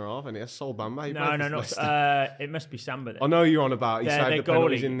 it's the centre half, and it's Sol Bamba. He No, played for not. Leicester. It must be Samba. Then. I know you're on about. He Their saved the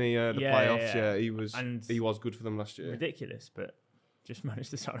penalties goalie. in the Yeah, playoffs. yeah. Yeah, he was good for them last year. Ridiculous, but just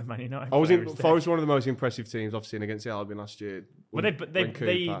managed to sign a Man United. I was player in instead. Forest, one of the most impressive teams I've seen against the Albion last year. Well, when they Cooper-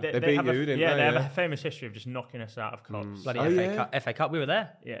 beat have you, didn't yeah, they? they have a famous history of just knocking us out of cups. Bloody Oh, FA, yeah? Cup, FA Cup. We were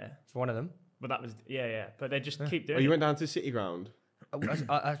there Yeah, for one of them. but that was But they just keep doing Oh, you it. went down to City Ground,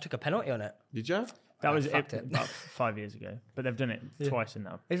 I took a penalty on it. did you? That was fucked it. about 5 years ago, but they've done it twice in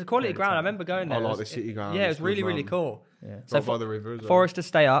now. It was a quality Yeah, ground. I time. remember going there. I It like was- the City Ground. Yeah, it It's was really, good, really man. cool. Yeah. So Right by the river as well. Forest to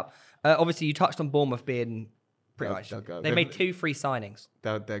stay up. Obviously, you touched on Bournemouth being pretty much. They'll go. They made 2 free signings.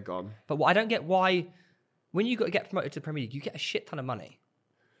 They're gone. But what I don't get why, when you got to get promoted to the Premier League, you get a shit ton of money.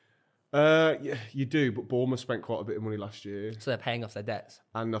 Yeah, you do, but Bournemouth spent quite a bit of money last year, So they're paying off their debts.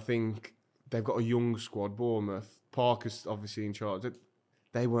 and I think they've got a young squad. Bournemouth, Parker's obviously in charge.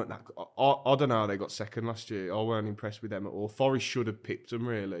 They weren't that. I don't know how they got second last year. I weren't impressed with them at all. Forest should have pipped them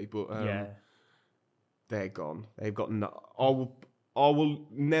really, but Yeah, they're gone. They've got no. I will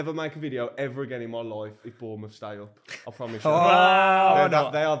never make a video ever again in my life if Bournemouth stay up. I promise you.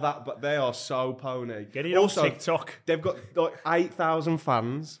 They are so pony. get it on TikTok. They've got like 8,000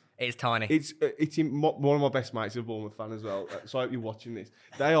 fans. It's tiny. It's one of my best mates is a Bournemouth fan as well. So I hope you're watching this.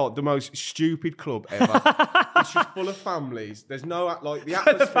 They are the most stupid club ever. It's just full of families. There's no the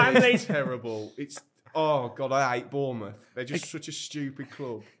atmosphere families. is terrible. It's oh god, I hate Bournemouth. They're just such a stupid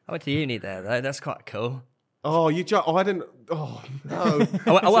club. I went to uni there, though. That's quite cool. Oh, I didn't. Oh no.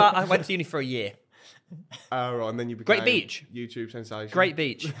 I went to uni for a year. Oh, right, and then you became Great beach. YouTube sensation. Great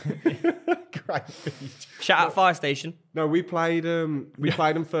beach. Great beach. Shout out Fire Station. No, we played them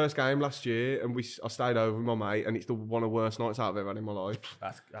first game last year, and I stayed over with my mate, and it's one of the worst nights I've ever had in my life.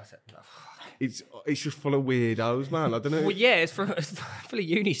 That's it. It's just full of weirdos, man. I don't know. Well, yeah, it's full of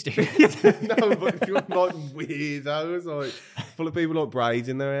uni students. No, but you're like weirdos, like full of people like braids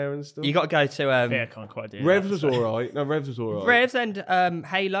in their hair and stuff. You got to go to Yeah, I can't quite do Revs that, was so. all right. No, Revs was all right. Revs and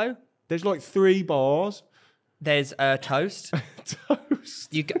Halo. There's like 3 bars. There's Toast. Toast. toast.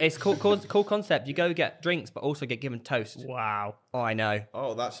 It's cool concept. You go get drinks, but also get given toast. Wow. Oh, I know.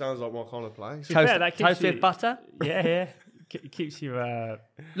 Oh, that sounds like my kind of place. Toast with butter. Yeah. Keeps you.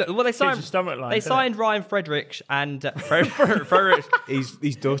 Look, well, they signed. Your stomach line, they doesn't signed Ryan Fredericks and Fredericks.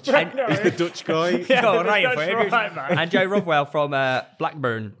 He's Dutch. Right, no, He's the Dutch guy. Yeah, Oh, that's Ryan Fredericks right, man. and Joe Rodwell from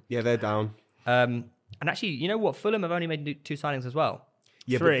Blackburn. Yeah, they're down. And actually, you know what? Fulham have only made 2 signings as well.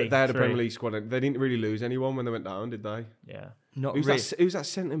 Yeah, Three. but they had a Three. Premier League squad. They didn't really lose anyone when they went down, did they? Yeah. Not Who's really. who's that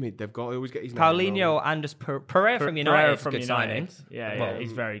centre mid they've got? I always get his name Paulinho wrong. or Anders Pereira from United. Pereira Is from good United. signings. Yeah, Well,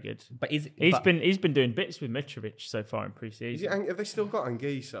 he's very good. But He's but been doing bits with Mitrovic so far in Is pre-season. it, have they still got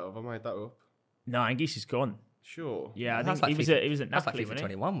Anguissa? Have I made that up? No, Anguissa is gone. Sure. Yeah, I That's think like he was at that's like Napoli, FIFA wasn't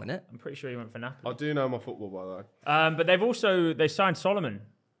he? 21, wasn't it? I'm pretty sure he went for Napoli. I do know my football, by the way. But they signed Solomon,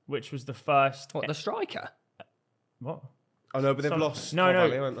 which was the first. What, the striker? What? I know, but they've Solomon. lost No, no.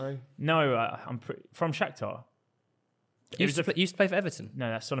 Carvalho, haven't they? No, from Shakhtar. Used to play for Everton. No,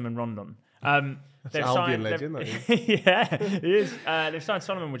 that's Solomon Rondon. They've Albion signed, legend, yeah, he is. They've signed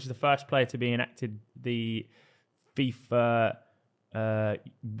Solomon, which is the first player to be enacted the FIFA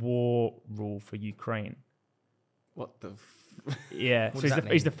war rule for Ukraine. What the... Yeah, What so does that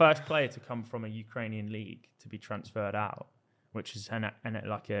he's mean? the first player to come from a Ukrainian league to be transferred out, which is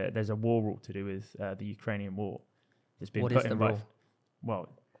there's a war rule to do with the Ukrainian war. It's been What put is the in by, rule? well,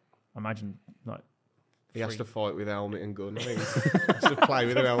 imagine like He has free- to fight with helmet and gun. I think he has to play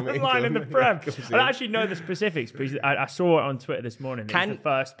with a helmet and line gun. in the Prem. Comes I in. don't actually know the specifics, but I saw it on Twitter this morning. He's Can- the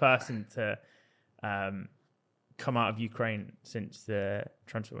first person to come out of Ukraine since the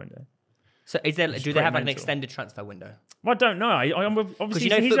transfer window. So do they pretty have like an mental. extended transfer window? Well, I don't know. Obviously, you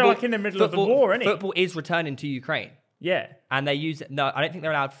know, he's like in the middle of the war, isn't he? Football is returning to Ukraine, Yeah. and they use it. No, I don't think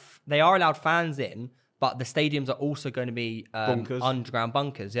they're allowed. They are allowed fans in, but the stadiums are also going to be Bunkers. underground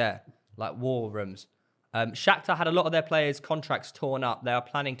bunkers. Yeah, like war rooms. Shakhtar had a lot of their players' contracts torn up. They are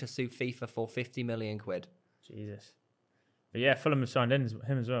planning to sue FIFA for 50 million quid. Jesus. But yeah, Fulham have signed him as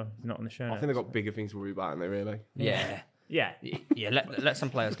well. He's not on the show. I think they've got bigger things to worry about, haven't they, really? Yeah. Yeah. Yeah, let some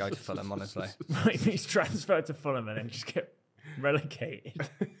players go to Fulham, honestly. He's transferred to Fulham and then just get relegated.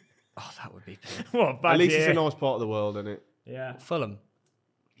 Oh, that would be What a bad At least year. it's a nice part of the world, isn't it? Yeah. Fulham.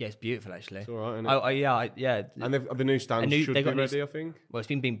 Yeah, it's beautiful actually. It's all right, isn't it? Oh, yeah. And the new stands should they be got new ready, I think. Well, it's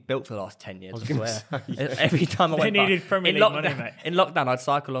been being built for the last 10 years, was I gonna swear. say, yeah. Every time I They went needed back, Premier in League lockdown, money, mate. in lockdown, I'd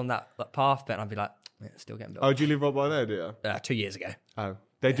cycle on that path bit and I'd be like, yeah, it's still getting built. Oh, do you live right by there, do you? 2 years ago. Oh.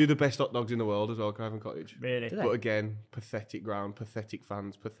 They do the best hot dogs in the world as well, Craven Cottage. Really? Do they? But again, pathetic ground, pathetic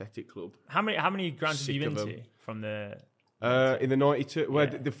fans, pathetic club. How many grounds have Sick you been of to them. from the... In the 92, well,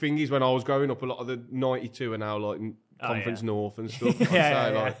 Yeah. the thing is, when I was growing up, a lot of the 92 are now like Conference yeah. North and stuff. I'd Yeah,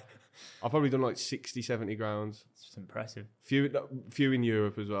 say, yeah. like, I've probably done like 60, 70 grounds. It's impressive. Few in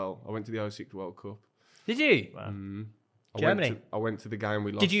Europe as well. I went to the 06 World Cup. Did you? Wow. Germany? I went to the game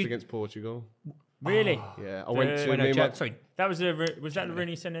we Did lost you- against Portugal. Really? Yeah, I went to. Wait, no, me and my- sorry. That was was that the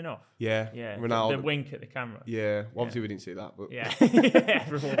Rooney sending off? Yeah, Yeah. Ronaldo. The wink at the camera. Yeah, well, obviously we didn't see that, but Yeah.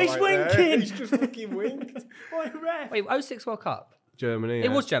 everyone He's like, "Yeah, winking. He's just fucking winked. What a ref. Wait, 06 World Cup? Germany. It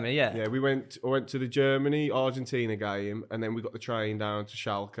yeah. was Germany, yeah. Yeah, I went to the Germany Argentina game, and then we got the train down to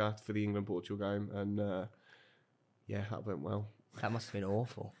Schalke for the England Portugal game, and yeah, that went well. That must have been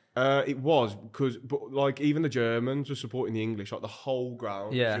awful. It was but like even the Germans were supporting the English, like the whole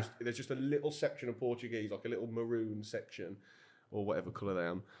ground. Yeah. There's just a little section of Portuguese, like a little maroon section, or whatever colour they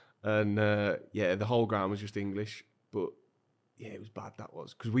am, and yeah, the whole ground was just English. But yeah, it was bad. That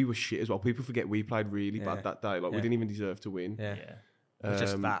was because we were shit as well. People forget we played really Yeah. bad that day. Like we Yeah. didn't even deserve to win. Yeah. Yeah. It was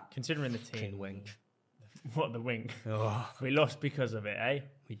just that Considering the fucking team. wink. What the wink? Oh, We lost because of it, eh?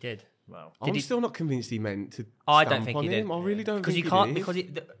 we did. Well. I'm he- still not convinced he meant to. I don't stamp think on he did. him. I really don't Because think you can't, he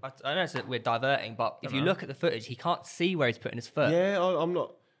did. because I know it's, we're diverting, but if you know. look at the footage, he can't see where he's putting his foot. Yeah, I'm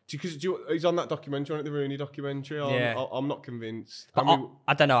not. Because he's on that documentary, on the Rooney documentary. I'm not convinced. But And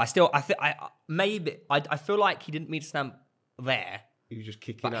I don't know. I feel like he didn't mean to stamp there, he was just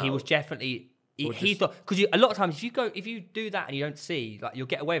kicking but out. he was definitely. Or He just- thought because a lot of times if you do that and you don't see, like you'll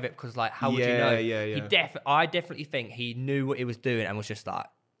get away with it because like how would you know? Yeah. I definitely think he knew what he was doing and was just like,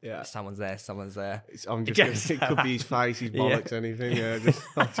 Yeah. someone's there. I'm just. Just- It could be his face, his Yeah. bollocks, anything. Yeah,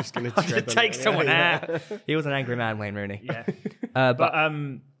 I'm just gonna I'll tread just on take it. someone Yeah, out. He was an angry man, Wayne Rooney. Yeah. But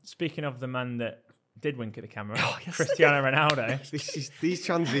Speaking of the man that did wink at the camera, yes. Cristiano Ronaldo. These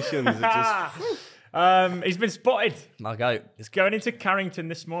transitions are just. He's been spotted. my goat. He's going into Carrington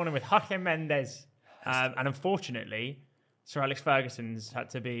this morning with Jorge Mendes. And unfortunately, Sir Alex Ferguson's had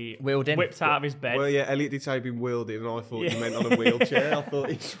to be Wheeled in. whipped out of his bed. Well, yeah, Elliot did say he'd been wheeled in, and I thought he meant on a wheelchair. I thought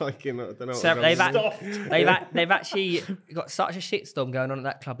he's like in. I don't know. So what was going on. they've actually got such a shitstorm going on at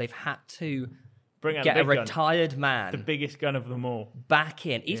that club. They've had to Bring out get the a big gun. retired man The biggest gun of them all. back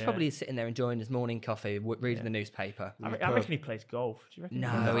in. He's Yeah. probably sitting there enjoying his morning coffee, reading the newspaper. I reckon he plays golf. Do you reckon?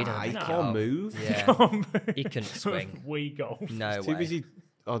 No, he doesn't. He play can't golf. move. Yeah, he couldn't swing. Wii golf. No Too way. busy.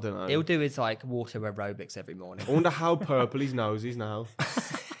 I don't know. He'll do his like water aerobics every morning. I wonder how purple his nose is now.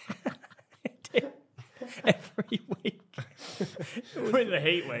 Every week. With the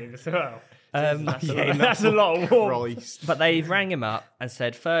heat wave as well. Yeah, That's a lot of warmth. Christ. but they rang him up and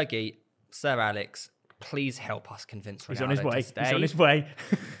said, Fergie, Sir Alex, please help us convince Ronaldo He's on his way. to stay. He's on his way.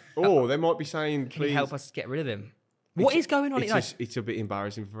 Oh, they might be saying, Can you please. help us get rid of him? What is going on? It's a bit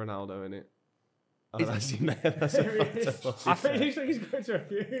embarrassing for Ronaldo, isn't it? Oh, that's in there. That's a photo. It looks like he's going to a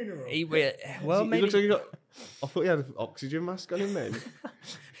funeral. Well, He maybe looks like he got. I thought he had an oxygen mask on him then.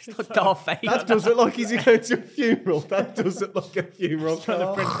 it's not Darth Vader. That does look like he's going to a funeral. That does look like a funeral.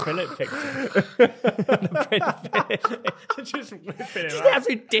 The Prince Philip picture. Just whipping it Just out.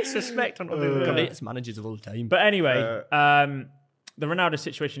 absolute disrespect on one of the greatest managers of all time. But anyway, the Ronaldo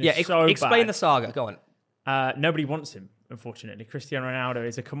situation is so explain bad. the saga. Go on. Nobody wants him, unfortunately. Cristiano Ronaldo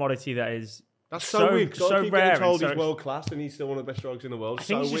is a commodity that is That's so weird. so So rare. getting told and he's world class and he's still one of the best strikers in the world. I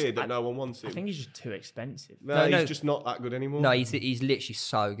think So he's just- weird that no one wants him. I think he's just too expensive. no, No. he's just not that good anymore. No, he's literally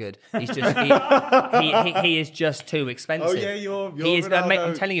so good. He's just he is just too expensive. Oh yeah, you're He is. Ronaldo. Mate,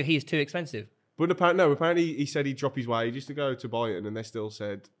 I'm telling you, he is too expensive. But apparently he said he'd drop his wages to go to Bayern, and they still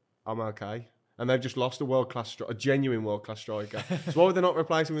said, "I'm okay." And they've just lost a genuine world class striker. So why would they not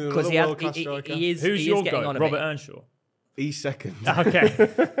replace him with another world class striker? he is. Who's he your is getting goat? on a Robert bit. Earnshaw. He's second.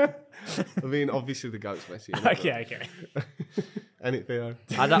 Okay. I mean, obviously the goat's Messi. isn't it? okay. And it Theo.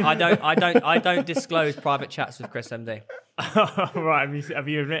 I don't disclose private chats with Chris MD. Right. Have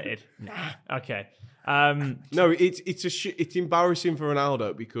you admitted? Nah. Okay. No, it's embarrassing for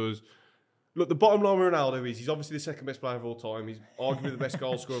Ronaldo because look, the bottom line with Ronaldo is he's obviously the second best player of all time. He's arguably the best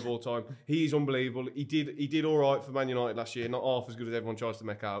goal scorer of all time. He is unbelievable. He did all right for Man United last year, not half as good as everyone tries to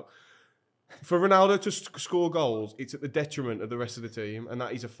make out. For Ronaldo to score goals, it's at the detriment of the rest of the team, and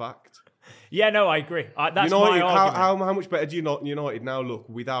that is a fact. Yeah, no, I agree. That's United, my argument. how much better do United now look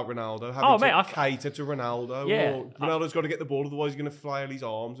without Ronaldo? Cater to Ronaldo. Yeah. Or Ronaldo's got to get the ball, otherwise he's going to flail his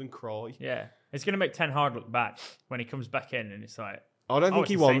arms and cry. Yeah. It's going to make Ten Hag look bad when he comes back in and it's like... I don't think it's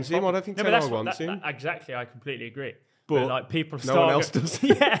he the same wants him. I problem. don't think No, Ten but that's Hag what- wants him. Exactly, I completely agree. But like people no one else does.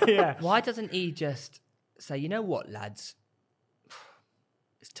 Yeah. Why doesn't he just say, you know what, lads,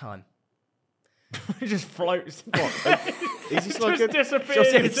 it's time. He just floats. Is this like Just a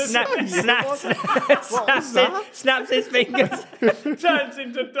disappears. Snaps his fingers. Turns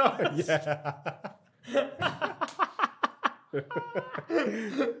into dust.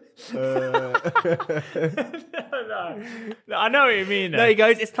 No, I know what you mean. No, he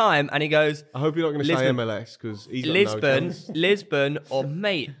goes, it's time, and he goes, I hope you're not going to say Lisbon. MLS because he's got no chance. Lisbon, or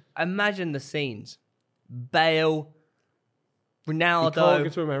mate, imagine the scenes. Bale, He can't go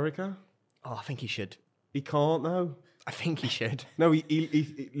Ronaldo. to America. Oh, I think he should. He can't now. I think he should. No,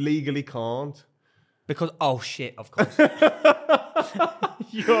 he legally can't. Because, oh shit, of course.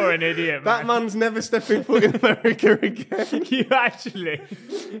 You're an idiot, That man. man's never stepping foot in America again. You actually.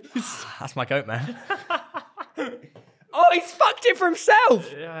 That's my goat, man. Oh, he's fucked it for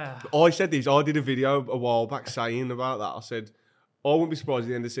himself. Yeah. I said this. I did a video a while back saying about that. I said, I wouldn't be surprised at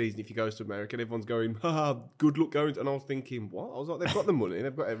the end of the season if he goes to America and everyone's going, haha, good luck going. And I was thinking, what? I was like, they've got the money,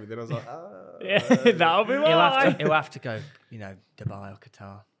 they've got everything. I was like, Yeah, that'll be why. He'll have to go, Dubai or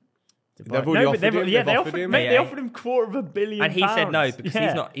Qatar. They've already offered him. Yeah, They've offered him. Mate, they Yeah. offered him $250 million. And he said no because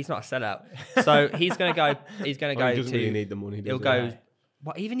he's not a sellout. So he's gonna go. He's gonna go He doesn't to. really need the money. He'll Does he? go.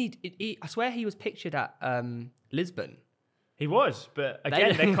 What even he? I swear he was pictured at Lisbon. He was, but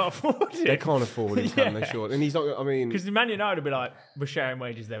again, they can't afford it. They can't afford him, can they? Sure. And he's not. I mean, Because the Man United would be like, we're sharing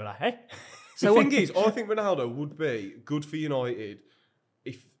wages. They were like, hey. the thing is, I think Ronaldo would be good for United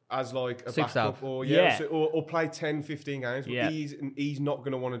if as like a Six backup up. or Yeah. or play 10, 15 games. But Yeah. he's not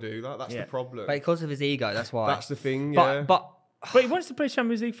going to want to do that. That's Yeah. the problem. But because of his ego, that's why. That's the thing. Yeah. But But he wants to play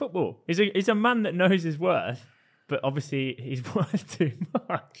Champions League football. He's a man that knows his worth, but obviously he's worth too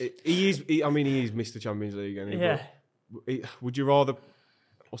much. He is Mr. Champions League. Isn't he? Yeah. But would you rather?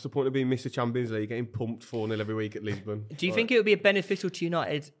 What's the point of being Mr. Champions League, getting pumped 4-0 every week at Lisbon? do you think it would be beneficial to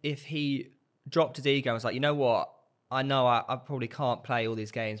United if he dropped his ego and was like, you know what? I know I probably can't play all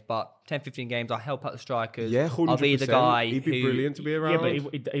these games, but 10, 15 games, I'll help out the strikers. Yeah, 100%. I'll be the guy. He'd be brilliant to be around. Yeah,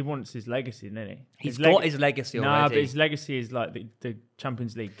 but he wants his legacy, doesn't he? He's got his legacy already. Nah, but his legacy is like the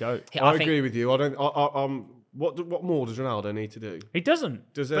Champions League GOAT. I agree with you. I don't. What more does Ronaldo need to do? He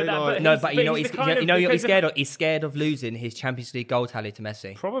doesn't. Does he? But you know he's he's, the kind of- you know what because he's scared of? He's scared of losing his Champions League goal tally to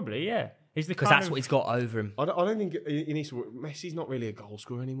Messi. Probably, yeah. He's the Because kind that's of, what he's got over him. I don't think he needs to. Messi's not really a goal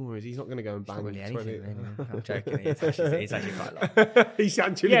scorer anymore, is he? He's not going to go and bang Not really 20. anything, really. I'm joking. He's actually quite a lot. He's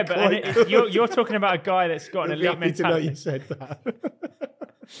actually Yeah, but quite. you're talking about a guy that's got an I'd be elite happy to know mentality. you said that.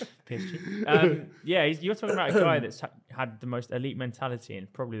 PSG. You're talking about a guy that's had the most elite mentality in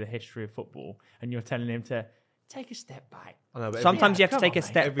probably the history of football, and you're telling him to take a step back. I know, but Sometimes you have to come take on, a mate.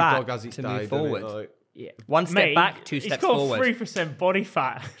 step every back dog has its to day, move doesn't it? forward. Like, Yeah. One step Mate, back, 2 steps he's got forward. 3% body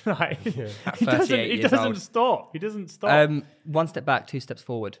fat. Like, At he 38 years doesn't old. stop. He doesn't stop. 1 step back, 2 steps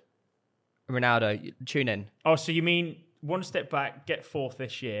forward. Ronaldo, tune in. Oh, so you mean 1 step back, get 4th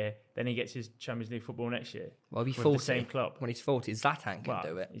this year, then he gets his Champions League football next year? Well, he'll be with 40. the same club. When he's 40, Zlatan can Well,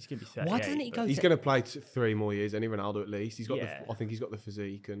 do it. He's going to be 38. Why doesn't he but- go he's to... going to play 3 more years, any Ronaldo at least. He's got. Yeah. I think he's got the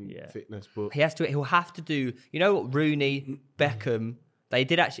physique and Yeah. fitness, but He has to. He'll have to do. You know what? Rooney, Beckham. They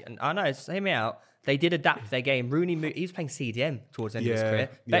did actually. I know. Hear me out. They did adapt their game. Rooney, he was playing CDM towards the end of his Yeah, career.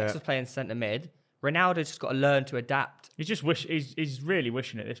 yeah. Bex was playing centre mid. Ronaldo's just got to learn to adapt. He's just he's really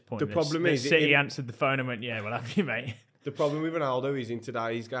wishing at this point. The that- problem that is, City answered the phone and went, "Yeah, well, have you, mate?" the problem with Ronaldo is in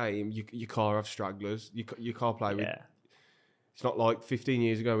today's game, you can't have stragglers. You can't play with. Yeah, It's not like 15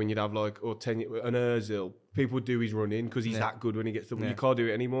 years ago when you'd have like, or 10 an Ozil. People would do his running because he's that good when he gets the. Yeah. You can't do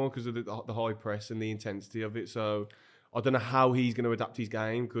it anymore because of the high press and the intensity of it. So I don't know how he's going to adapt his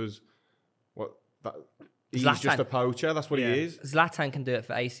game because he's Zlatan. just a poacher. That's what Yeah. he is. Zlatan can do it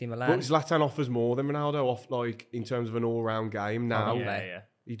for AC Milan. But Zlatan offers more than Ronaldo off like in terms of an all-round game now. yeah.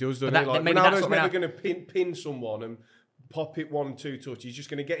 He does, doesn't But he? Like, maybe that's Ronaldo's what never Ronaldo- going to pin someone and pop it 1-2 touch. He's just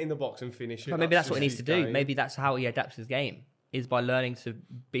going to get in the box and finish it. But maybe that's what he needs just to his do. game. Maybe that's how he adapts his game. Is by learning to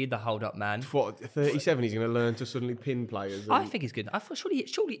be the hold-up man. What, 37, he's going to learn to suddenly pin players. I think he's good. I thought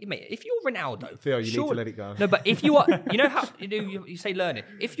surely, mate. If you're Ronaldo, Theo, you need surely- to let it go. No, but if you are, you know how you say learning.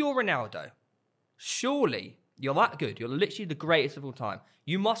 If you're Ronaldo, surely you're that good. You're literally the greatest of all time.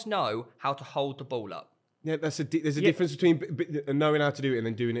 You must know how to hold the ball up. Yeah, there's a difference between knowing how to do it and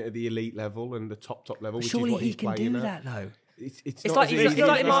then doing it at the elite level and the top level, which Surely is what he he's can playing do at. that though. It's It's not like- as it's easy.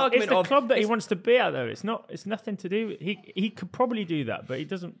 like my argument It's the of- club that he it's- wants to be at, though. It's nothing to do. He could probably do that, but he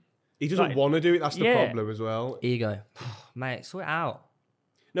doesn't. He doesn't like- want to do it. That's the Yeah. problem as well. Ego, mate. Sort it out.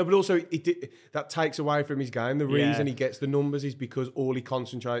 No, but also that takes away from his game. The Yeah. reason he gets the numbers is because all he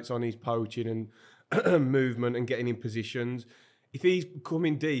concentrates on is poaching and movement and getting in positions. If he's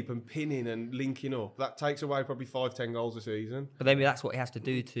coming deep and pinning and linking up, that takes away probably 5-10 goals a season. But maybe that's what he has to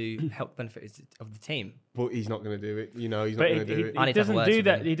do to help benefit of the team. But he's not going to do it. You know, he's not But going to do it. I he need to have doesn't words do with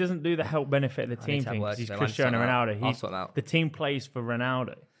that. him. He doesn't do the help benefit of the I need team to have thing. words He's with him. I need to Cristiano sort him out. Ronaldo. I'll sort him out. The team plays for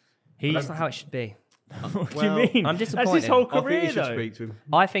Ronaldo. But that's not how it should be. What Well, do you mean? I'm That's his disappointed. whole I think career, you should though. speak to him.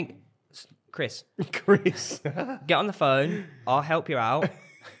 I think, Chris, Chris. get on the phone. I'll help you out,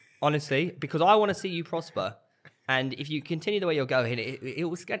 honestly, because I want to see you prosper. And if you continue the way you're going,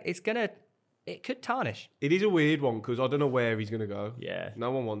 it could tarnish. It is a weird one because I don't know where he's going to go. Yeah.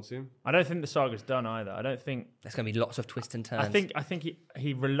 No one wants him. I don't think the saga's done either. I don't think. There's going to be lots of twists and turns. I think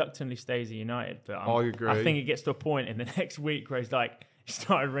he reluctantly stays at United, but I agree. I think it gets to a point in the next week where he's like, he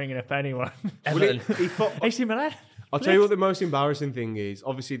started ringing up anyone. Everton. AC Milan. I'll tell you what the most embarrassing thing is.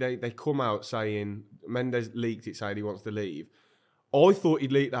 Obviously, they come out saying, Mendes leaked it saying he wants to leave. I thought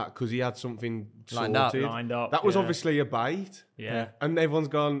he'd leak that because he had something Lined up. sorted. Lined up, That was yeah. obviously a bait. Yeah. And everyone's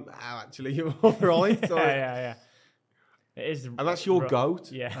gone, oh, actually, you're all right. Yeah. It is. And that's your goat.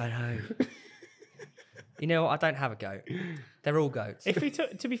 Yeah. I know. You know what? I don't have a goat. They're all goats. If he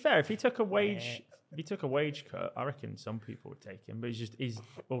took, to be fair, if he took a wage cut, I reckon some people would take him. But he's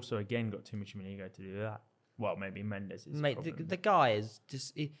also again got too much of an ego to do that. Well, maybe Mendes is. Mate, the guy is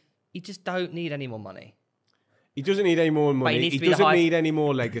just... He just don't need any more money. He doesn't need any more money. needs He to be the doesn't highest- need any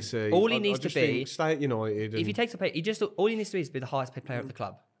more legacy. All he I needs to just be- think stay at United. If he takes a pay, all he needs to do is be the highest paid player of the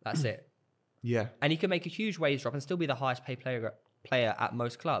club. That's it. yeah. And he can make a huge wage drop and still be the highest paid player at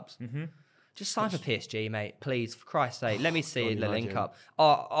most clubs. Mm-hmm. Just sign for PSG, mate. Please, for Christ's sake. Let me see the link up.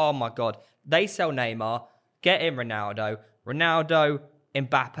 Oh my God. They sell Neymar. Get in Ronaldo. Ronaldo,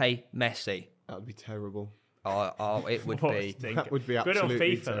 Mbappe, Messi. That would be terrible. Oh, it would What a be. stinker. That would be Put it on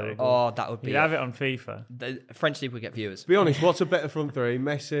absolutely FIFA, though. terrible. Oh, that would be. You'd have it on FIFA. The French league would get viewers. Be honest, what's a better front three?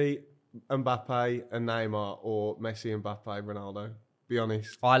 Messi, Mbappe, and Neymar, or Messi, Mbappe, Ronaldo? Be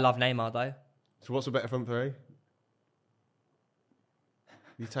honest. I love Neymar though. So what's a better front three?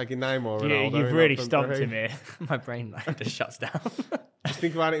 You taking Neymar or Ronaldo? You've in really that front stumped three? him here. My brain just shuts down. Just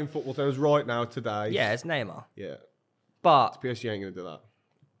think about it in football terms right now, today. Yeah, it's Neymar. Yeah. But PSG ain't going to do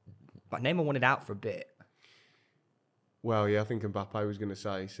that. Neymar wanted out for a bit. Well, yeah, I think Mbappe was going to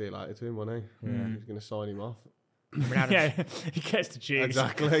say see you later to him, wasn't he? Yeah. He was going to sign him off. Yeah, he gets to choose.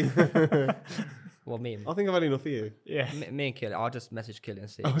 Exactly. Well, me I think I've had enough of you. Yeah. and Killian. I'll just message Killian and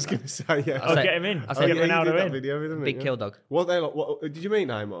see. I was going to say, yeah. I'll say- get him in. I'll I'll say- get you did Ronaldo that in. video with him, Big didn't kill you? dog. What they like? What did you meet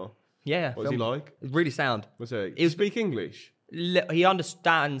Neymar? Yeah. What was he like? Really sound. Was he? It He was- speak English. He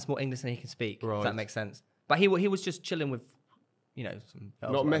understands more English than he can speak. If Right. that makes sense. But he was just chilling with, some girls Not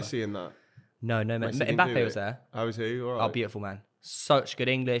or whatever. Messi in that. No, Messi didn't Mbappe do was it. there. How was he? All right. Oh, beautiful man. Such good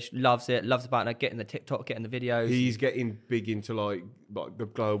English. Loves it. Loves the partner. Getting the TikTok, getting the videos. He's getting big into like the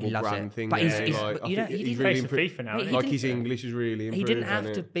global He loves brand it. thing. But yeah, he's- like, but I you know, think he he's did really face of FIFA now. He like didn't- his English is really improved. he didn't have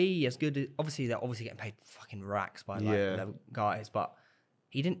hasn't to it? be as good. Obviously, they're obviously getting paid fucking racks by the guys, but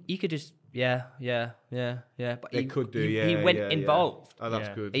he didn't. He could just yeah. But They he could do. He went involved. Oh, that's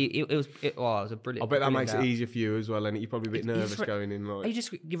Yeah. good. It was a brilliant. I bet that brilliant makes it out. easier for you as well, and you're probably a bit You just nervous going in. Like,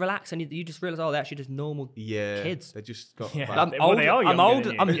 You relax and you just realize, oh, they're actually just normal yeah, kids. They just got. Yeah. bad- I'm Well, they are I'm younger older.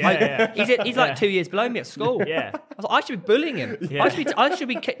 than you. I'm Yeah, yeah. He's like 2 years below me at school. Yeah. I was like, I should be bullying him. Yeah. I should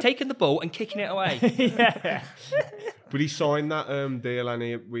be taking the ball and kicking it away. Yeah. But he signed that deal,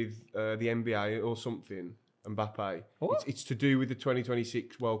 and with the NBA or something. Mbappe. What? It's to do with the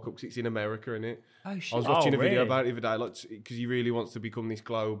 2026 World Cup. 'Cause it's in America, isn't it? Oh shit! I was watching a video really? about it the other day, like because he really wants to become this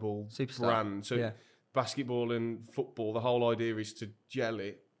global Superstar. brand. So Yeah. basketball and football, the whole idea is to gel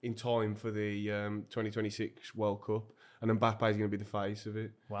it in time for the 2026 World Cup, and Mbappe is going to be the face of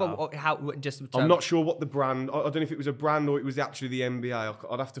it. Wow. But how? Just I'm not sure what the brand. I don't know if it was a brand or it was actually the NBA.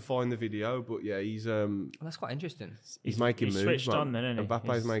 I'd have to find the video, but yeah, he's That's quite interesting. making he's moves. switched man. on then, isn't he?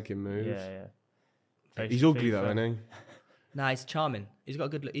 Mbappe's He's- making moves. Yeah. He's ugly though, isn't he? Nah, he's charming. He's got a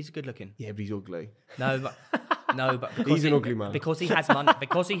good. He's good looking. Yeah, but he's ugly. No, but because He's an ugly man. because he has money.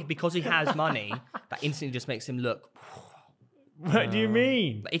 Because he has money, that instantly just makes him look. What do you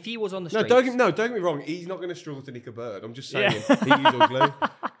mean? If he was on the No, streets, don't get me wrong. He's not going to struggle to nick a bird. I'm just saying Yeah. he's ugly.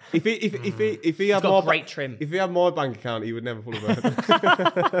 If he had got my great trim. if he had my bank account, he would never pull a bird.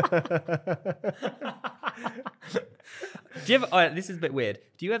 Do you ever? This is a bit weird.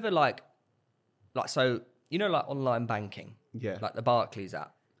 Do you ever like so like online banking? Yeah. Like the Barclays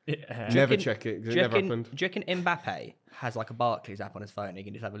app. Yeah. Never reckon- check it because Do it you never reckon, happened. do you reckon Mbappe has like a Barclays app on his phone? He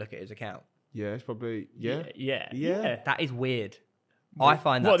can just have a look at his account. Yeah, it's probably yeah. Yeah. That is weird. I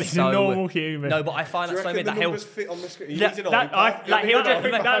find that What, this is so a normal weird. human? No, but I find Do you that so reckon weird the that he'll. numbers fit on the screen? He That- needs an That, iPad. like, he'll No, just,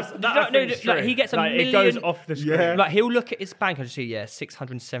 no, that's, no, that no, I think's no, true. he gets a like, million- It goes off the screen. Yeah. Like he'll look at his bank and just see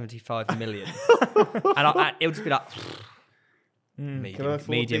 675 million, and it'll just be like Can I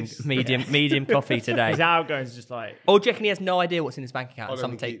afford this? medium coffee today. His outgoings is just like, Or do you reckon he has no idea what's in his bank account? I And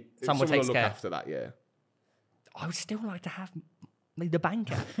don't think someone will takes look care. after that. Yeah. I would still like to have the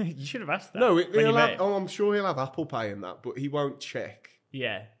bank app. you should have asked that. No, when you met him. I'm sure he'll have Apple Pay in that, but he won't check.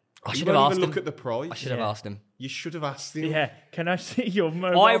 Yeah. I He should won't have even asked look him. at the price. I should have Yeah. asked him. You should have asked him. Yeah. Can I see your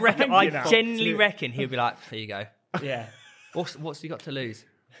mobile I reckon. I banking app? genuinely reckon he'll be like, "Here you go. Yeah. What's he got to lose?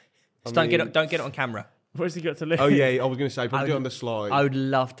 Just I mean- don't get it on camera." What's he got to lose? Oh yeah, I was going to say probably I do it would- on the slide. I would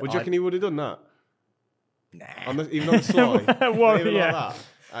love to. Would you reckon he would have done that? Nah. Even on the slide? Well, Even yeah. like that?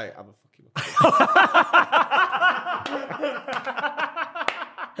 Hey, have a fucking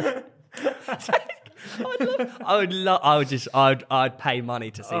I'd pay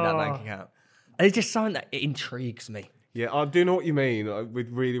money to see that Oh. bank account. It's just something that it intrigues me. Yeah, I do know what you mean. With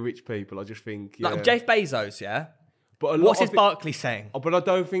really rich people, I just think... Yeah. Like Jeff Bezos, yeah. But a lot What's his of it- Barclays saying? Oh, but I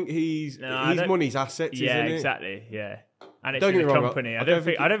don't think No, I his don't- money's assets, Yeah, isn't it? exactly. Yeah. And it's Don't in get a me wrong, company. I I don't don't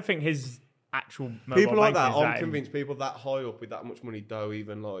think. think I don't think his actual mobile People like that, banking is I'm in- convinced people that high up with that much money don't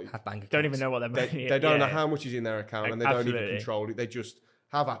even like... Have bank accounts. Don't even know what they're They don't know yeah. how much is in their account Like, and they don't even absolutely. control it. They just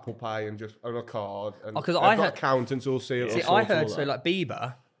have Apple Pay and just own a card. And 'cause they've I got heard- accountants all see it. See, I heard so like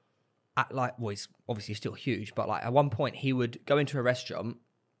Bieber, at like well, he's obviously still huge, but like at one point he would go into a restaurant.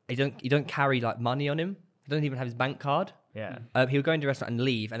 He don't carry like money on him. He doesn't even have his bank card. Yeah. He would go into a restaurant and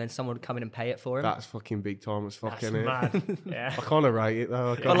leave, and then someone would come in and pay it for him. That's fucking big time as fuck, That's isn't it? mad. Yeah. I kind of rate it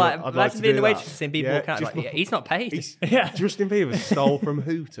though. But like, I'd imagine to being do the that. waitress and seeing people Yeah, walking out just- like, he's not paid. Yeah. Justin Bieber stole from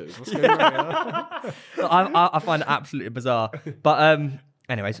Hooters. What's going on here? I find it absolutely bizarre. But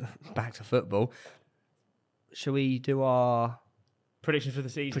anyways, back to football. Shall we do our Predictions for the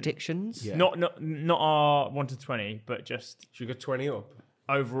season. predictions? Yeah. Not our 1 to 20, but just Should we go 20 up?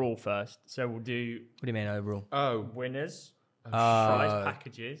 overall first. So we'll do What do you mean overall? Oh, winners, prize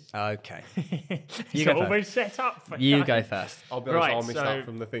packages. Okay. You go got first. almost set up. For You that. go first. I'll be honest, Right, I missed so- that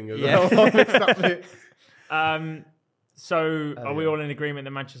from the thing as Yeah. well. I missed that bit. So are we yeah. all in agreement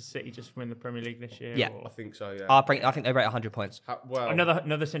that Manchester City just win the Premier League this year? Yeah. or- I think so, yeah. I think they rate 100 points. Well,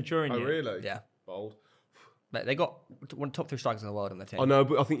 Another Centurion oh, year. really? Yeah. Bold. But they got one of the top 3 strikers in the world on their team. I know,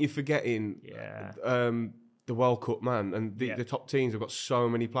 but I think you're forgetting Yeah. the World Cup, man, and the top teams have got so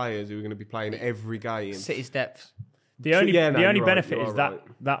many players who are going to be playing every game. City's depth. The only benefit right, is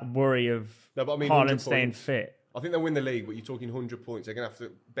that worry of Haaland staying fit. I think they'll win the league, but you're talking 100 points. They're going to have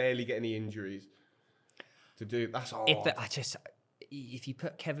to barely get any injuries to do. That's hard. If you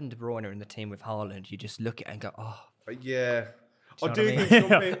put Kevin De Bruyne in the team with Haaland, you just look at it and go, oh. Yeah. I I do mean? think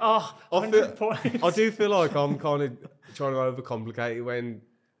something. points. I do feel like I'm kind of trying to overcomplicate it when,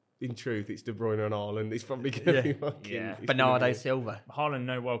 in truth, it's De Bruyne and Haaland. It's probably going to be fucking... Yeah. Bernardo Silva. Haaland,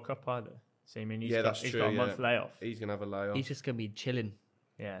 no World Cup either. So, I mean, he's got a month layoff. He's going to have a layoff. He's just going to be chilling.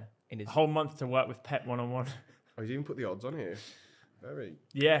 Yeah. In his... A whole month to work with Pep one-on-one. Oh, he's even put the odds on here. Very.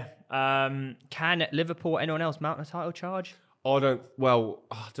 Yeah. Can Liverpool, anyone else mount a title charge? I don't know.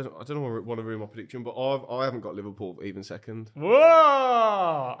 I don't want to ruin my prediction, but I haven't got Liverpool even second.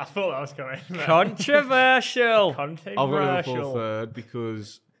 Whoa! I thought that was coming. Controversial. I've got Liverpool third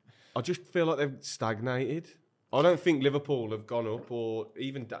because I just feel like they've stagnated. I don't think Liverpool have gone up, or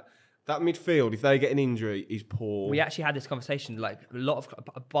even that midfield, if they get an injury, is poor. We actually had this conversation. Like a lot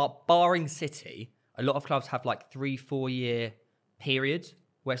of barring City, a lot of clubs have like 3-4 year periods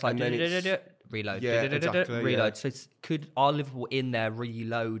where it's like reload, yeah, exactly, reload. yeah. So are Liverpool in their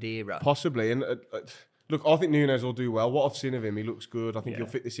reload era? Possibly. And look, I think Núñez will do well. What I've seen of him, he looks good. I think he'll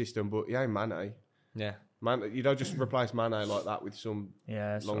fit the system, but he ain't Mane. Yeah. Man, you don't just replace Mane like that with some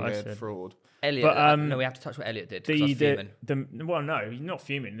long-haired fraud. Elliot, no, we have to touch what Elliot did. Well, no, he's not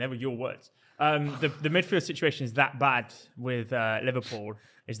fuming. They were your words. The midfield situation is that bad with Liverpool.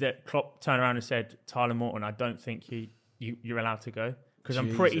 Is that Klopp turned around and said, Tyler Morton, I don't think you're allowed to go. Because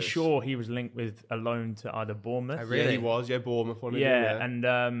I'm pretty sure he was linked with a loan to either Bournemouth. Oh, really? Yeah, he was. Yeah, Bournemouth.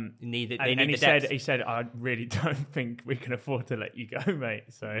 And he said, I really don't think we can afford to let you go, mate.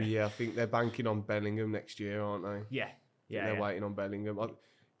 So yeah, I think they're banking on Bellingham next year, aren't they? Yeah. They're waiting on Bellingham.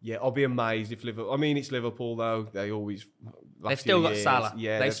 I'll be amazed if Liverpool. I mean, it's Liverpool though. They always. They've still got Salah.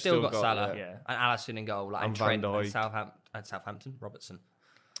 Yeah, they've still got Salah. Yeah. And Alisson in goal, and Trent and Southampton, Robertson.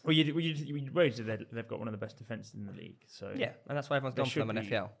 Well, they've got one of the best defences in the league. So yeah, and that's why everyone's gone for them in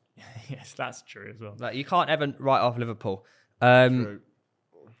FPL. Yes, that's true as well. Like you can't ever write off Liverpool. True.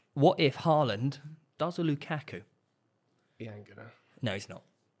 What if Haaland does a Lukaku? He ain't gonna. No, he's not.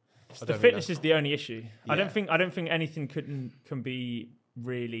 The fitness is the only issue. Yeah. I don't think anything can be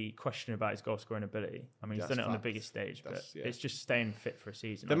really questioned about his goal scoring ability. I mean, he's done it on the biggest stage, but it's just staying fit for a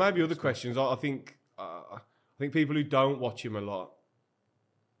season. There may be other questions. I think people who don't watch him a lot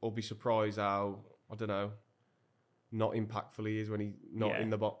will be surprised how, I don't know, not impactful he is when he's not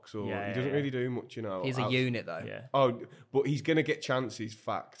in the box, or he doesn't really do much, you know. He's a unit though. Yeah. Oh, but he's going to get chances,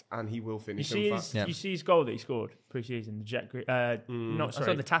 fact, and he will finish. You see his goal that he scored pre-season, the Jet. I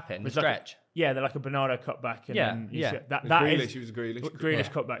saw the tap in, the stretch. They're like a Bernardo cutback. And then that Grealish, he was Grealish. Grealish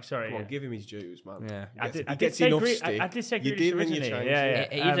cutback. Sorry, come on, give him his dues, man. Yeah, he gets enough stick. I did say Grealish you give him originally. your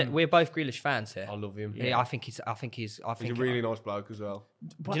Yeah. We're both Grealish fans here. I love him. Yeah, I think he's He's a really nice bloke as well.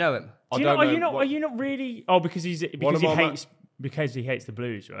 Do you know him? Are you not really? Oh, because he hates the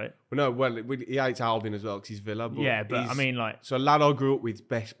Blues, right? Well, no, he hates Albion as well because he's Villa. But but I mean, like, so a lad I grew up with,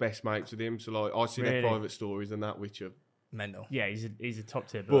 best mates with him. So like, I see their private stories and that, which are mental. Yeah, he's a top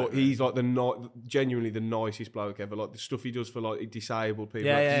tier. But he's like genuinely the nicest bloke ever. Like the stuff he does for like disabled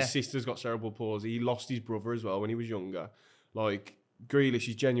people. His sister's got cerebral palsy. He lost his brother as well when he was younger. Like Grealish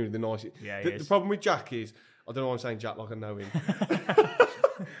is genuinely the nicest. Yeah, the problem with Jack is, I don't know why I'm saying Jack like I know him.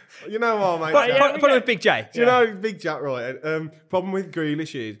 You know what, mate? Problem with Big J. Do you know Big Jack, right? Problem with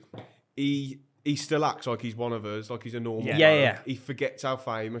Grealish is he still acts like he's one of us, like he's a normal bloke. Yeah. He forgets how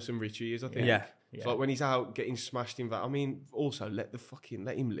famous and rich he is, I think. Yeah. It's like when he's out getting smashed in that. I mean, also let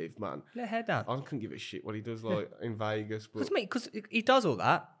him live, man. Let hair down. I couldn't give a shit what he does like in Vegas. Because he does all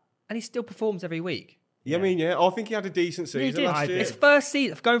that and he still performs every week. Yeah, I mean, I think he had a decent season last year. His first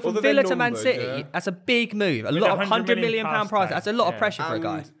season, going from Villa to Man City, that's a big move. A lot of £100 million prize. That's a lot of pressure for a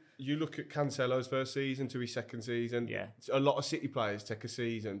guy. You look at Cancelo's first season to his second season. Yeah, a lot of City players take a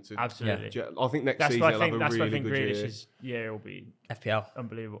season to. Absolutely. I think next season he'll have a really good year. Yeah, it'll be FPL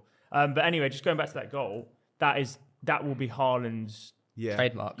unbelievable. But anyway, just going back to that goal, that will be Haaland's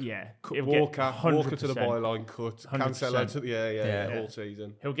trademark. Yeah, Walker to the byline cut. 100%. Cancelo to the all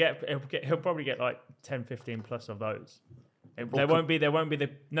season. He'll probably get like 10, 15 plus of those. There won't be the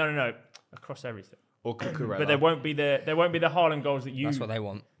no across everything. Or Cucurella. But there won't be the Haaland goals that you. That's what they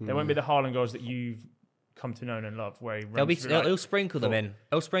want. There won't be the Haaland goals that you've come to know and love, where he runs he'll sprinkle them in.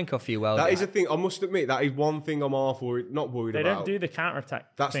 He'll sprinkle a few well. That is a thing. I must admit that is one thing I'm not worried about. They don't do the counter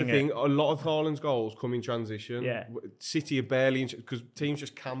attack. That's the thing. A lot of Haaland's goals come in transition. Yeah. City are barely because teams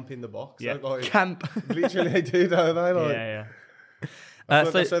just camp in the box. Yeah. Camp. Literally, they do, don't they? Yeah.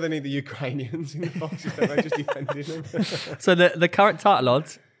 So they need the Ukrainians in the boxes. They're just defending them. So the current title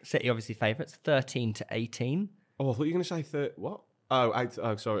odds, City obviously favourites, 13-18. Oh, I thought you were going to say what?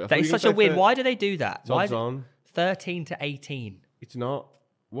 Oh, sorry. That is such a weird. Why do they do that? Why Odds on. 13-18? It's not.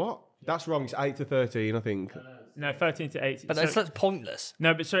 What? That's wrong. It's 8-13, I think. No, 13-18. But that's such pointless.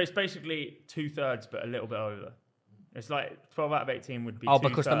 No, but so it's basically 2/3, but a little bit over. It's like 12 out of 18 would be.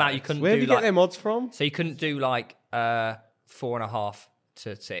 Because the amount you couldn't Where do did you get them odds from? So you couldn't do like 4.5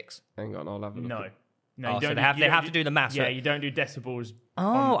 to 6. Hang on, I'll have a look. No. Oh, so they have to do the maths. Yeah, you don't do decibels.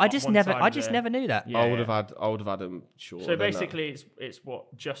 Oh, I just never knew that. Yeah, I would have had them short. So basically, it's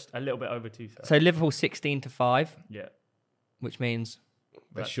what, just a little bit over 2/3. So Liverpool 16-5. Yeah, which means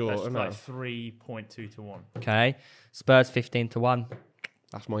they're short. That's like 3.2 to 1. Okay, Spurs 15-1.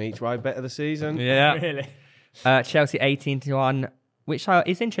 That's my each way bet of the season. Yeah, Really. Chelsea 18-1. Which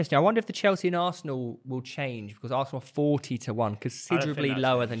is interesting. I wonder if the Chelsea and Arsenal will change because Arsenal are 40-1, considerably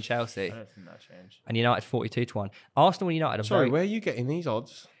lower than Chelsea. I don't think that changed. And United 42-1. Arsenal and United are Sorry, where are you getting these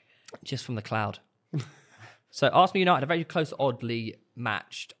odds? just from the cloud. So Arsenal and United are very close, oddly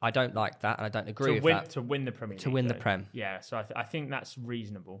matched. I don't like that, and I don't agree with that. To win the Premier League. To win the Prem. Yeah, so I think that's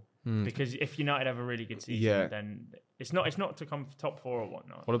reasonable because if United have a really good season, then it's not to come top 4 or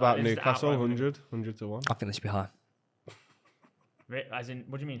whatnot. What about It's to Newcastle? outright win. 100 to 1. I think they should be higher. As in,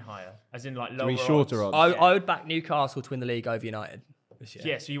 what do you mean higher? As in like Do lower you mean shorter odds? I would back Newcastle to win the league over United this year.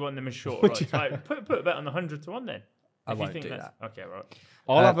 Yeah, so you want them as short odds. Like, put a bet on the 100 to 1 then. I If you won't think do that's- that. Okay, right.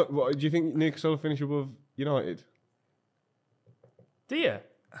 I'll have do you think Newcastle will finish above United? Do you?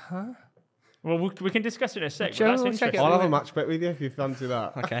 Huh? Well, we can discuss it in a sec. Sure, But that's we'll check it interesting. I'll have a match bet with you if you fancy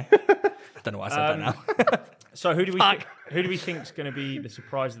that. Okay. I don't know why I said that now. So who do we think is going to be the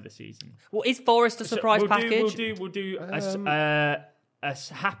surprise of the season? Well, is Forest a surprise package? We'll do a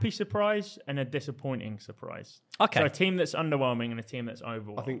happy surprise and a disappointing surprise. Okay. So a team that's underwhelming and a team that's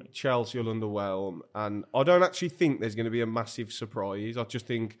overwhelming. I think Chelsea will underwhelm, and I don't actually think there's going to be a massive surprise. I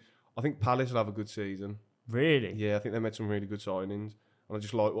think Palace will have a good season. Really? Yeah, I think they made some really good signings, and I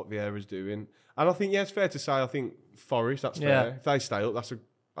just like what Vieira's doing. And I think it's fair to say I think Forest. That's fair. If they stay up, that's a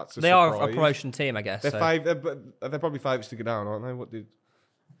they surprise. are a promotion team, I guess. They're So. they're probably favourites to go down, aren't they? What did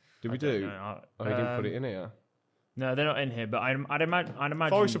we do? No, Oh, he didn't put it in here. No, they're not in here. But I'd imagine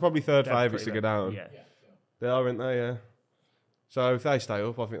Forest are probably third they're favourites to pretty go low. down. Yeah. They are, aren't they? Yeah. So if they stay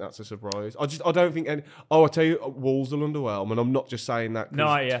up, I think that's a surprise. I don't think any. Oh, I tell you, Wolves will underwhelm, and I'm not just saying that.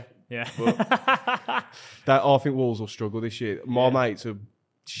 No, yeah. I think Wolves will struggle this year. My mates are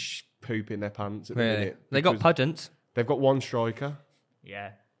pooping their pants at the Really? minute. They got because Pudence. They've got one striker.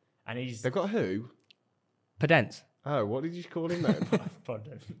 Yeah. And he's They've got who? Pedence. Oh, what did you call him then?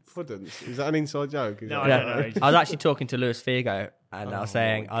 Puddens. Is that an inside joke? No, I don't know. I was actually talking to Luis Figo, and I was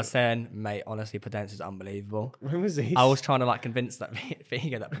saying, mate, honestly, Pedence is unbelievable. When was this? I was trying to convince that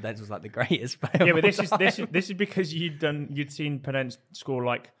Figo that Pedence was like the greatest player. Yeah, but this is because you'd seen Pedence score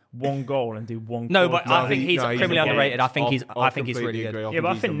like one goal and do one. No, goal. but I think he's criminally underrated. I think he's completely really good. agree. Yeah, but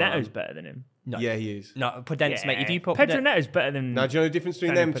I think he's the man. Neto's better than him. No. Yeah, he is. No, Pedence, mate. If you put Pedro Neto's better than. Now, do you know the difference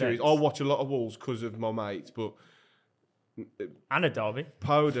between Daniel them two? Is Pedence. I watch a lot of Wolves because of my mates, but And a derby.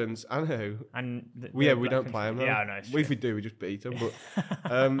 Podence and who? And We don't play him. Yeah, I know. If we do, we just beat him.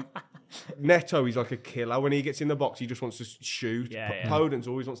 But Neto, he's like a killer. When he gets in the box, he just wants to shoot. Yeah. Podence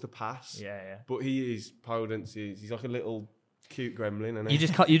always wants to pass. Yeah. But Podence is he's like a little cute gremlin. Isn't he?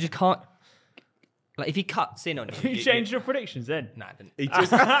 You just can't. Like if he cuts in on you, You changed your predictions then? No, I didn't. He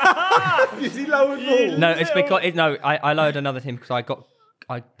just is he lowered ball? No, it's because I lowered another team because I put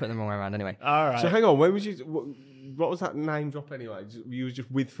them the wrong way around anyway. All right. So hang on, when was you? What was that name drop anyway? You was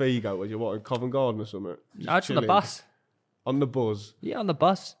just with Figo, was you what in Covent Garden or something? Just on the chilling? bus. On the buzz. Yeah, on the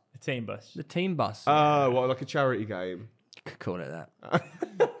bus. the team bus. The team bus. Oh, what like a charity game? You could call it that.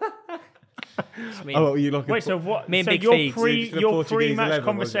 Oh, you like? Wait, so what? Me and so Big your Feet. your Portuguese pre-match 11,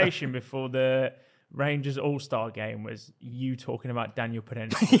 conversation before the Rangers All-Star game was you talking about Daniel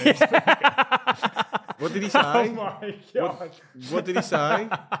Pedence. What did he say? Oh my god! What did he say?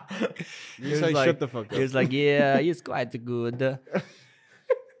 You say shut the fuck up. He was like, yeah, he's quite good.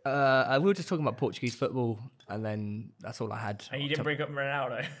 We were just talking about Portuguese football, and then that's all I had. And you didn't bring up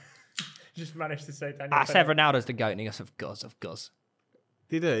Ronaldo. Just managed to say Daniel. I said Pedence. Ronaldo's the goat, and he goes, of course.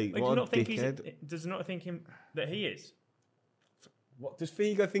 Did he? Like, What a does dickhead. not think him that he is? What does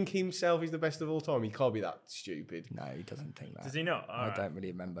Figo think himself is the best of all time? He can't be that stupid. No, he doesn't think that. Does he not? I don't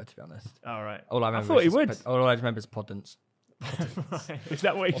really remember, to be honest. All right. All I remember thought he is would. All I remember is Podence. Is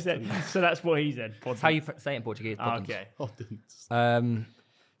that what he said? So that's what he said. That's how you say it in Portuguese. Podence. Okay.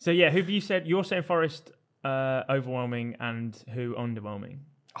 So yeah, who have you said? You're saying Forest overwhelming, and who underwhelming?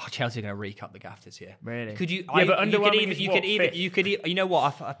 Oh, Chelsea are going to re-cut the gaff this year. Really? Could you? Yeah, but underwhelming is what, fifth? You know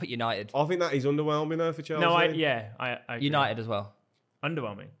what? I put United. I think that is underwhelming though for Chelsea. No, I agree. United as well.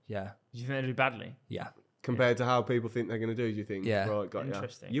 Underwhelming. Yeah. Do you think they do badly? Yeah. Compared to how people think they're going to do, do you think? Yeah. Right, got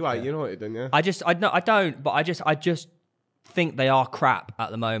Interesting. You hate United, don't you? I don't, but I just think they are crap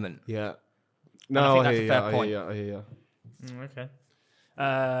at the moment. Yeah. And I think that's a fair point. I hear you. Okay.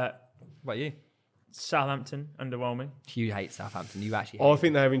 What about you? Southampton, underwhelming. You hate Southampton. You actually. I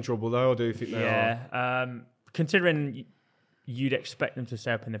think they're in trouble though. I do think they are. Yeah. Considering you'd expect them to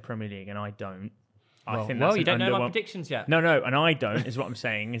stay up in the Premier League, and I don't. I think that's you don't know my underwhelming. predictions yet. No, and I don't, is what I'm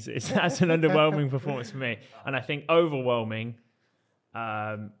saying. Is that's an underwhelming performance for me. And I think overwhelming,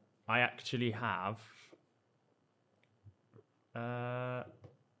 I actually have... I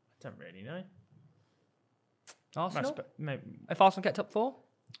don't really know. Arsenal? Maybe. If Arsenal get top 4?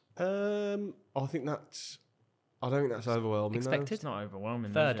 I think that's... I don't think that's overwhelming. Expected? It's not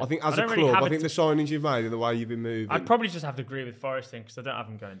overwhelming. Third. Is it? I think as I a don't really club, have I think the signings you've made and the way you've been moving... I'd probably just have to agree with Forest thing because I don't have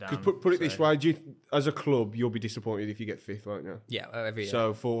them going down. Because put it this way, as a club, you'll be disappointed if you get 5th, won't you? Yeah, every year.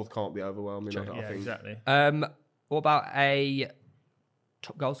 So 4th can't be overwhelming, I Yeah, think. exactly. What about a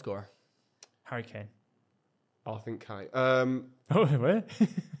top goal scorer? Harry Kane. I think Kane. Oh, where?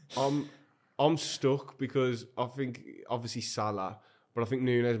 I'm stuck because I think, obviously, Salah, but I think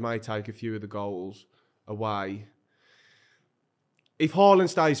Núñez may take a few of the goals away. If Haaland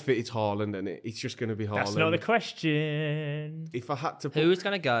stays fit, it's Haaland, isn't it? It's just going to be Haaland. That's not the question. If I had to... Who's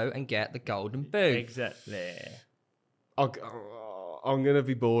going to go and get the golden boot? Exactly. I'm going to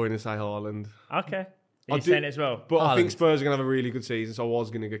be boring and say Haaland. Okay. You're saying it as well. But I think Haaland. Spurs are going to have a really good season, so I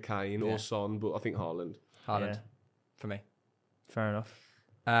was going to go Kane or Son, but I think Haaland. Haaland, Yeah. for me. Fair enough.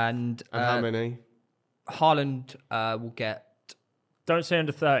 And How many? Haaland will get... Don't say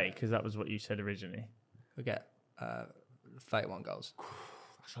under 30 because that was what you said originally. Will get 31 goals.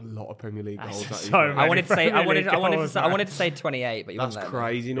 That's a lot of Premier League goals. That is. so I wanted to say Premier League goals, I wanted to say 28, but you That's wouldn't let me.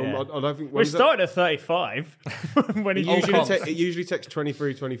 crazy. No, Yeah. I don't think... We started at 35. when he It usually takes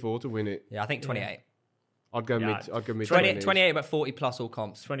 23, 24 to win it. Yeah, I think 28. I'd go Yeah, mid 20, 20s. 28, but 40 plus all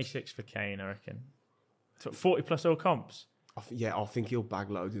comps. 26 for Kane, I reckon. So 40 plus all comps. I think he'll bag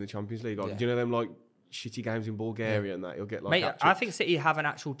loads in the Champions League. Yeah. Do you know them like shitty games in Bulgaria and that? He'll get like... Mate, hat-tricks. I think City have an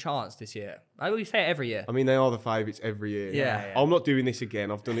actual chance this year. I always say it every year. I mean, they are the favourites every year. Yeah. I'm not doing this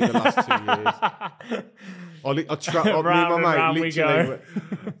again. I've done it the last 2 years. Me and my mate literally...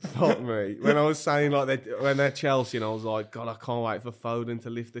 Fuck me. When I was saying like when they're Chelsea, and I was like, God, I can't wait for Foden to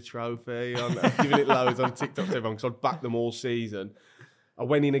lift the trophy. I'm giving it loads on TikTok to everyone because I'd backed them all season. I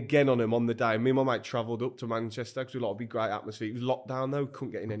went in again on him on the day. Me and my mate travelled up to Manchester because we thought it'd be great atmosphere. It was locked down though,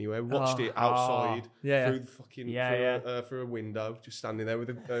 couldn't get in anywhere. Watched it outside through the fucking through a window, just standing there with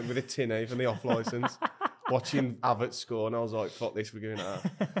a tinny from the off licence, watching Havertz score, and I was like, "Fuck this, we're going out."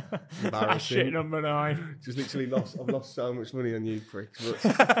 Embarrassing. Shit number 9. Just literally lost. I've lost so much money on you pricks.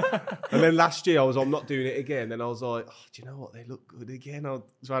 But... and then last year I'm not doing it again. Then I was like, oh, do you know what? They look good again.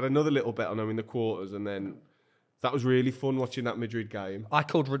 So I had another little bet on them in the quarters, and then. That was really fun watching that Madrid game. I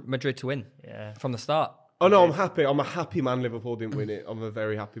called Madrid to win from the start. Oh, no, I'm happy. I'm a happy man Liverpool didn't win it. I'm a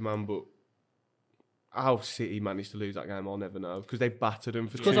very happy man, but how City managed to lose that game, I'll never know. Because they battered them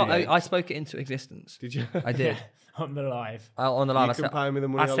for 2 Because years. I spoke it into existence. Did you? I did. On the live. On the line, You I can said, pay me the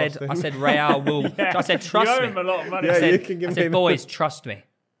money I said Real will... I said, trust you owe me. him a lot of money. Yeah, I you said, can give I me said the- boys, trust me.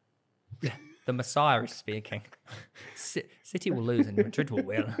 The Messiah is speaking. City will lose and Madrid will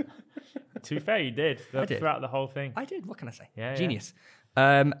win. To be fair, you did. did. Throughout the whole thing. I did. What can I say? Yeah, Genius.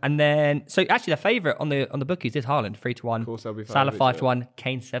 And then, so actually, the favourite on the bookies is Haaland, 3-1. Of course, they'll be Salah favourites, 5-1.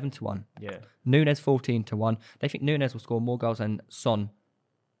 Kane 7-1. Yeah. Núñez 14-1. They think Núñez will score more goals than Son,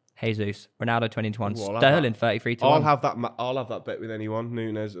 Jesus, Ronaldo 20-1, Well, I'll have Sterling 33-1. I'll have that bet with anyone,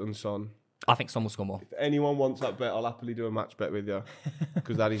 Núñez and Son. I think Son will score more. If anyone wants that bet, I'll happily do a match bet with you.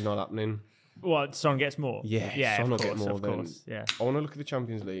 Because that is not happening. What, Son gets more? Yeah, Son will get more of than... course. Yeah. I want to look at the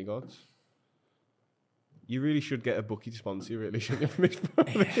Champions League odds. You really should get a bookie to sponsor you, really, shouldn't you, for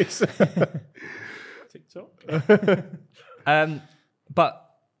this? TikTok.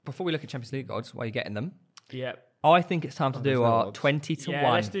 But before we look at Champions League odds, while you're getting them, Yeah. I think it's time to there's do no our odds. 20-1.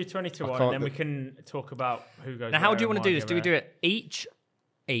 Yeah, let's do 20 to 1 can't and then do- we can talk about who goes Now, how where do you and want to do why this? go Do we where. do it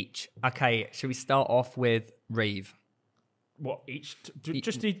each? Okay, should we start off with Reeve? What, each?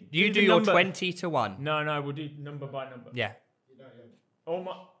 Just do You do the your number. 20-1. No, we'll do number by number. Yeah. Oh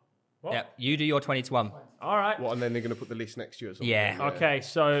my. What? Yeah, you do your 20-1. All right. What, and then they're going to put the list next to you or something? Yeah. Okay,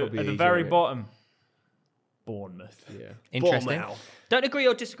 so Probably at the easier, very isn't it? bottom, Bournemouth. Yeah. Interesting. Bournemouth. Don't agree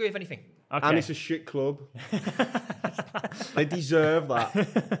or disagree with anything. Okay. And it's a shit club. They deserve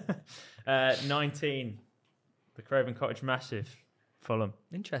that. 19. The Craven Cottage Massive. Fulham.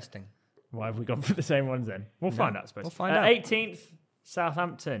 Interesting. Why have we gone for the same ones then? We'll find out, I suppose. We'll find out. 18th,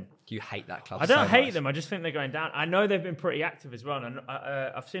 Southampton. You hate that club. I don't so hate much. them. I just think they're going down. I know they've been pretty active as well. And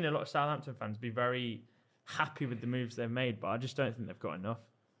I've seen a lot of Southampton fans be very happy with the moves they've made, but I just don't think they've got enough.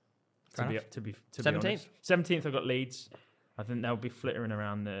 To be 17th? honest. 17th, I've got Leeds. I think they'll be flittering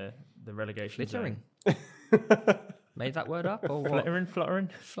around the relegation Flittering. zone. Made that word up or what? Fluttering.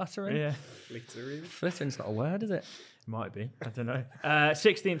 Fluttering? Yeah, Flittering's not a word, is it? might be. I don't know.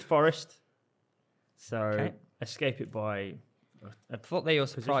 16th, Forest. So Okay. escape it by. I thought they were your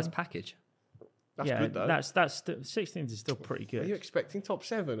surprise Position? package. That's yeah, good though. that's 16th is still pretty Are you good. expecting top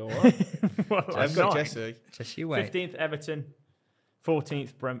 7 or what? Well, I've got Jesse. Just you wait. 15th, Everton.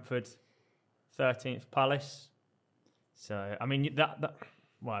 14th, Brentford. 13th, Palace. So I mean that.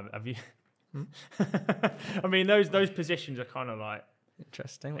 Well, have you? I mean those positions are kind of like.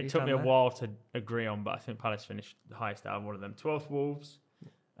 Interesting. What It you've took me a done there. while to agree on, but I think Palace finished the highest out of one of them. 12th, Wolves.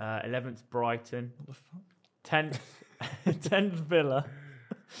 11th, Brighton. What the fuck? 10th, Villa.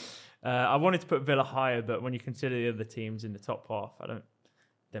 I wanted to put Villa higher, but when you consider the other teams in the top half, I don't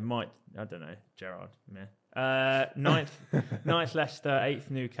know, Gerrard. Meh. 9th, Leicester.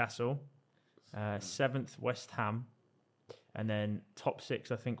 8th, Newcastle. 7th, West Ham. And then top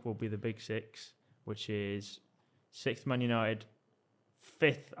 6, I think, will be the big 6, which is 6th, Man United.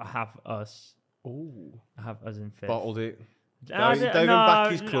 5th, I have us. Ooh. I have us in 5th. Bottled it. No, Don't even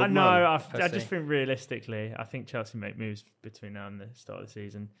back his club, no, man. I Pussy. just think realistically, I think Chelsea make moves between now and the start of the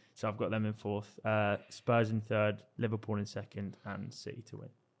season. So I've got them in 4th, Spurs in 3rd, Liverpool in 2nd, and City to win.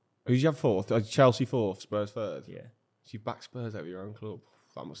 Who's your 4th? Chelsea 4th, Spurs 3rd. Yeah, So you back Spurs out of your own club.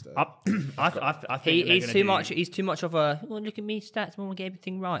 That must hurt. I think He's too much. He's too much of a. Oh, look at me, stats. I want to get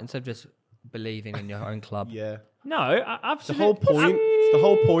everything right instead of just believing in your own club. Yeah. No, The absolutely.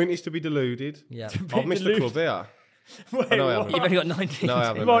 whole point is to be deluded. Yeah. I've missed the club here. Wait, I know I what? haven't. You've only got 19. No, I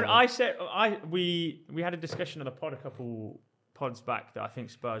haven't. Well, I said we had a discussion on the pod a couple pods back that I think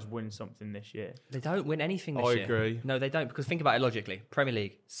Spurs win something this year. They don't win anything this I year. agree. No, they don't. Because think about it logically. Premier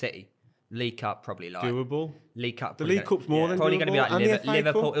League, City, League Cup probably like Doable. League Cup. The probably League gonna- Cup's more than probably doable. going to be like And the FA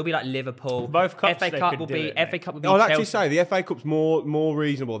Liverpool. Cup. It'll be like Liverpool. Both cups FA they Cup could will do be it, FA mate. Cup will be I'd actually Chelsea. say the FA Cup's more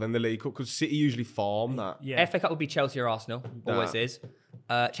reasonable than the League Cup because City usually farm that. Yeah, FA Cup will be Chelsea or Arsenal. Always is.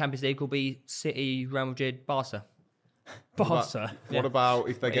 Champions League will be City, Real Madrid, Barca. Barca. What about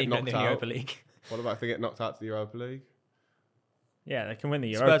if they Well, get you got knocked the out? Europa League. What about if they get knocked out to the Europa League? Yeah, they can win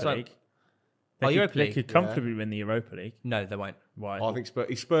the Spurs Europa won't- League. Oh, Europa They League? could comfortably win the Europa League. No, they won't. Why? I think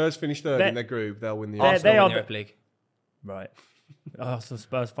if Spurs finish third They're- in their group, they'll win the They're- Arsenal they win are the the- Europa League. Right. Oh, so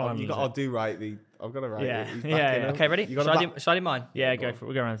Spurs finally. I do rate the. I've got to rate Yeah, it. He's yeah, backing yeah. him. Okay, ready? You Shall got I, to do, shall I do mine? Yeah, go for it.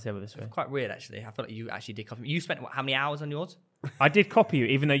 We'll go around the table this way. Quite weird, actually. I feel like you actually did copy me. You spent how many hours on yours? I did copy you,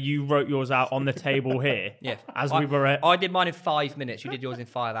 even though you wrote yours out on the table here. Yeah. As we were at. I did mine in 5 minutes. You did yours in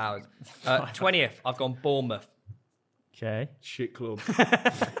 5 hours. 20th, I've gone Bournemouth. Okay. Shit club.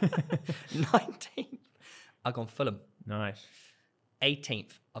 19th, I've gone Fulham. Nice.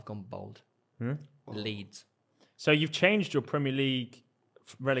 18th, I've gone Bold. Leeds. So you've changed your Premier League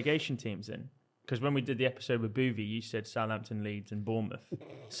relegation teams then? Because when we did the episode with Boovy, you said Southampton, Leeds, and Bournemouth.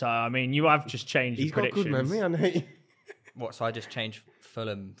 So I mean, you have just changed He's your got predictions. good memory, hasn't he? What? So I just changed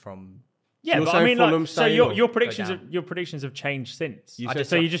Fulham from. Yeah, You're but I saying mean, like, Fulham so stay your up? predictions have changed since. You I said just,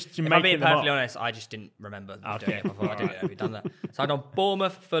 so you just if I'm making being them perfectly up. honest, I just didn't remember Okay. doing it before. I didn't know we'd done that. So I've gone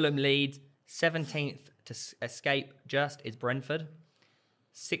Bournemouth, Fulham, Leeds. 17th to escape just is Brentford.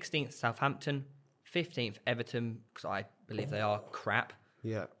 16th, Southampton. 15th, Everton, because I believe they are crap.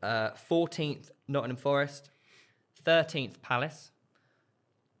 Yeah. 14th, Nottingham Forest. 13th, Palace.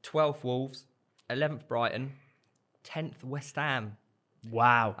 12th, Wolves. 11th, Brighton. 10th, West Ham.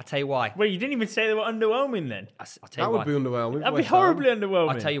 Wow. I'll tell you why. Wait, you didn't even say they were underwhelming then? I'll tell That you would why. be underwhelming. That'd be West Ham. horribly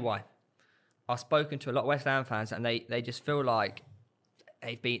underwhelming. I'll tell you why. I've spoken to a lot of West Ham fans, and they just feel like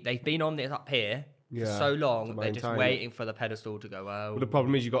they've been on this up here for Yeah, so to long. They're just maintain it. waiting for the pedestal to go. Oh, But the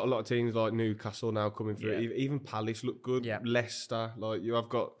problem is you've got a lot of teams like Newcastle now coming through. Yeah. Even Palace look good. Yeah. Leicester, like you have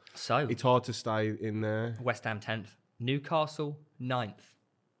got. so It's hard to stay in there. West Ham 10th, Newcastle 9th,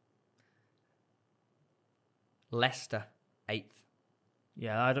 Leicester 8th,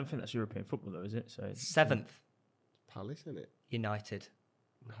 Yeah, I don't think that's European football though, is it? So 7th, Palace, isn't it? United.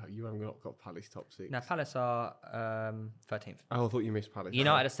 No, you haven't got Palace top 6. Now Palace are 13th. Oh, I thought you missed Palace.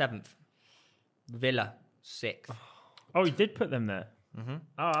 United are 7th, Villa 6th, Oh, you did put them there. Mm-hmm.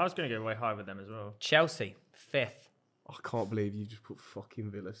 Oh, I was going to go way higher with them as well. Chelsea 5th, I can't believe you just put fucking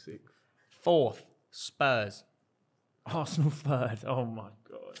Villa 6th. 4th, Spurs Arsenal third. Oh my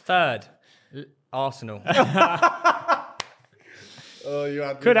god. 3rd, Arsenal Oh, you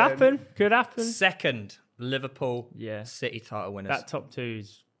had Could happen. Could happen. 2nd, Liverpool, Yeah. City title winners. That top two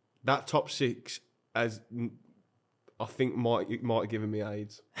is... That top 6 as I think might have given me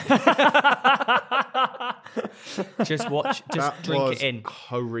AIDS. Just watch. Just That drink was it in.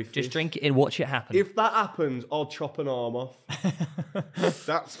 horrific. Just drink it in. Watch it happen. If that happens, I'll chop an arm off.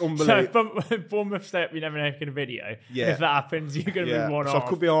 That's So unbelievable. if Bournemouth stay up, you're never making a video. Yeah. If that happens, you're going to be one so off. I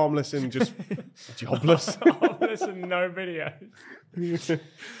could be armless and just jobless. Listen, no video. Right,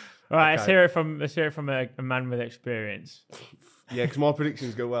 Okay. let's hear it from a man with experience. Yeah, because my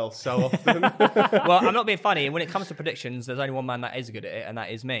predictions go well so often. Well, I'm not being funny. When it comes to predictions, there's only one man that is good at it, and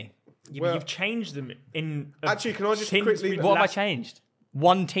that is me. You've changed them in... Actually, can I just since quickly- we What have I last- changed?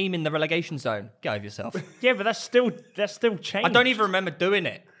 One team in the relegation zone. Get over yourself. Yeah, but that's still changed. I don't even remember doing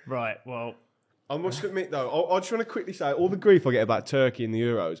it. Right, well... I must admit, though, I just want to quickly say all the grief I get about Turkey in the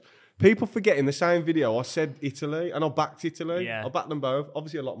Euros. People forget in the same video I said Italy, and I backed Italy. Yeah. I backed them both.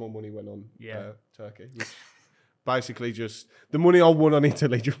 Obviously, a lot more money went on Turkey. Which basically, just the money I won on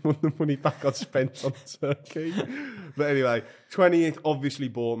Italy, just won the money back I spent on Turkey. But anyway, 20th, obviously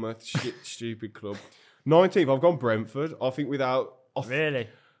Bournemouth, stupid club. 19th, I've gone Brentford. I think without... Really?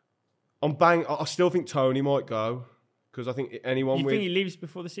 I still think Tony might go, because I think anyone You with... think he leaves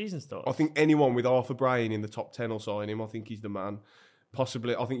before the season starts? I think anyone with half a brain in the top 10 will sign him. I think he's the man.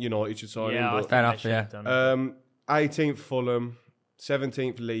 Possibly, I think United should sign him. I But, think Fair they enough, should have yeah. done it. 18th Fulham,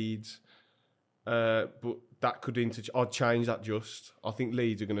 17th Leeds. But that could I'd change that just. I think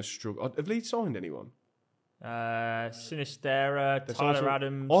Leeds are going to struggle. Have Leeds signed anyone? Sinistera, They've Tyler signed some-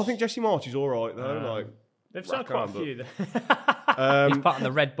 Adams. Oh, I think Jesse March is all right though. They've signed quite a few. He's part of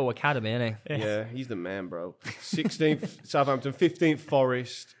the Red Bull Academy, isn't he? Yeah, he's the man, bro. 16th Southampton, 15th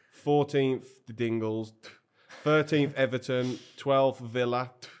Forest, 14th the Dingles, 13th Everton, 12th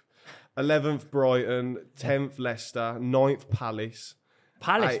Villa, 11th Brighton, 10th Leicester, 9th Palace,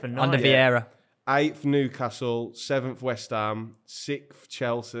 Palace for Under 9. Vieira. 8th Newcastle, 7th West Ham, 6th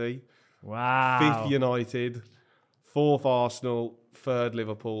Chelsea, Wow. 5th United, 4th Arsenal, 3rd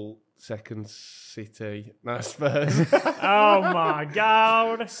Liverpool, 2nd City, no Spurs, Oh my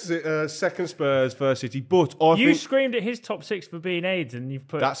God. 2nd Spurs, 1st City. But I You think screamed at his top 6 for being AIDS and you've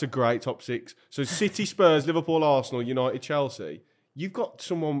put... that's a great top 6. So City, Spurs, Liverpool, Arsenal, United, Chelsea. You've got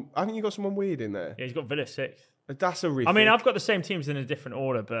someone. Haven't you got someone weird in there? Yeah, he's got Villa 6th. That's a riff. I mean, I've got the same teams in a different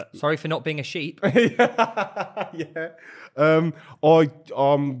order, but... Sorry for not being a sheep. yeah.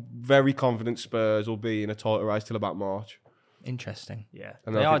 I'm very confident Spurs will be in a title race till about March. Interesting. Yeah.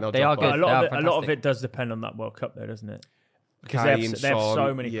 And They I are- think they'll they are drop good. off. A lot, They of are it, a lot of fantastic. it does depend on that World Cup, though, doesn't it? Because Kane, they have so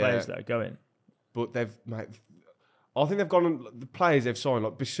Son, many yeah. players that are going. But I think they've gone. The players they've signed,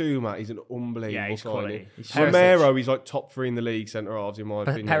 like Bissouma, he's an unbelievable Yeah, he's signing. quality. He's Romero, he's like top 3 in the league centre halves in my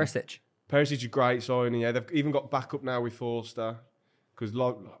opinion. Perisic. Perisic is a great signing. Yeah, they've even got backup now with Forster because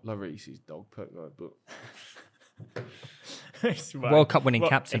Lloris is dog put, right, but World Cup winning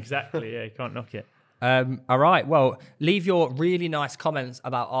captain. Exactly, yeah, you can't knock it. All right. Well, leave your really nice comments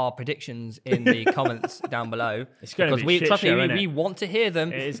about our predictions in the comments down below. It's gonna because be a shit trust me, show, we, innit? we want to hear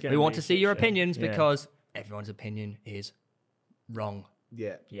them. It is gonna We want be to a see shit your show. opinions Yeah. because everyone's opinion is wrong.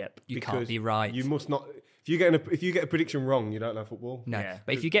 yeah, Yep. You can't be right. You must not. If you get a prediction wrong, you don't know football. No. Yeah.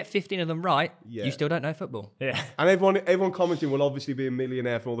 But if you get 15 of them right, Yeah. you still don't know football. Yeah. And everyone commenting will obviously be a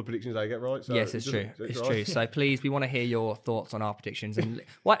millionaire from all the predictions they get right. So Yes, it's it true. doesn't- It's right. true. So please, we want to hear your thoughts on our predictions. And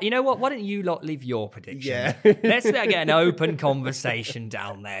what you know what? Why don't you lot leave your predictions? Yeah. Let's get an open conversation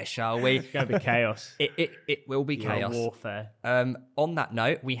down there, shall we? It's going to be chaos. It will be chaos. Warfare. On that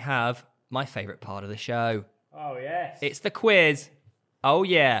note, we have my favourite part of the show. Oh, yes. It's the quiz. Oh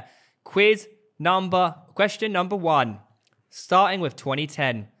yeah, question number 1. Starting with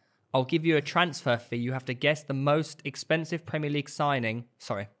 2010, I'll give you a transfer fee. You have to guess the most expensive Premier League singing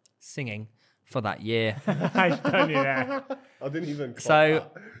for that year. I don't know that. I didn't even. clock So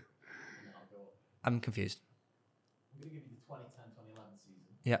that. I'm confused. I'm going to give you the 2010-2011 season.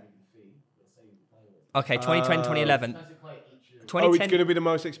 Yeah. Give you the fee, but say you play with. Okay, 2010, 2011. As you play each year, 2010, Oh, it's going to be the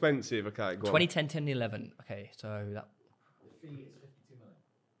most expensive. Okay, go on. 2010, 2011. Okay, so that. the fee is 52 million.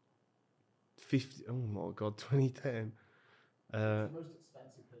 50. Oh my god, 2010. The most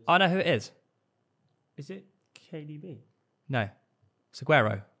expensive person. I know who it is. Is it KDB? No, it's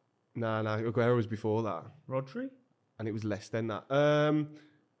Aguero. No, Aguero was before that, Rodri? and it was less than that.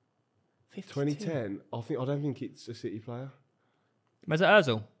 52. 2010. I don't think it's a City player. Mesut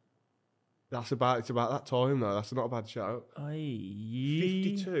Ozil. It's about that time though. That's not a bad shout.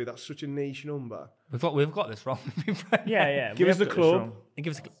 52. That's such a niche number. We've got this wrong. Yeah. Give we us have the got this club. wrong.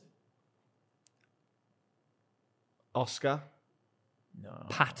 Give us Oscar. No.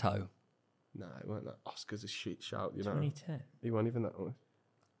 Pato. No, it weren't that. Oscar's a shit shout. You know, 2010. he wasn't even that one.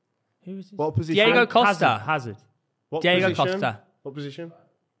 Who was this? What position? Diego Costa. Hazard. What Diego position? Costa. What position?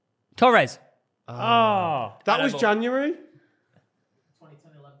 Torres. Oh. That was January. 2010-11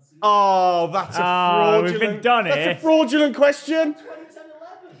 season. Oh, that's a fraudulent. we've been done That's here. a fraudulent question.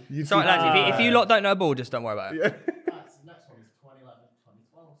 2010-11. Sorry, lads, if you lot don't know a ball, just don't worry about it. That's the next one is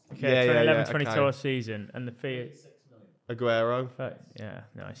 2011-2012. Okay, Yeah, 2011 yeah, 2012 okay. season. And the fee. 6 million. Aguero. Yeah,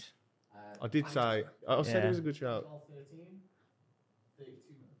 nice. I did say. I said Yeah. it was a good shout. 12-13, 32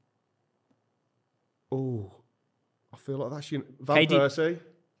 million. Oh, I feel like that's Van KD. Persie.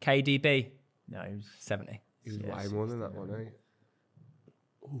 KDB. No, he was 70. He was way more than that one, eh?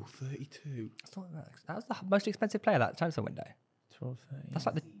 Oh, 32. That was the most expensive player that transfer window. 12, 13.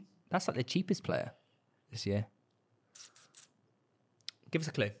 That's like the cheapest player this year. Give us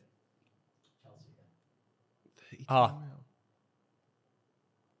a clue. Chelsea again. 32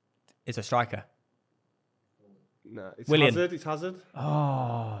 It's a striker. No, it's William. Hazard. It's Hazard.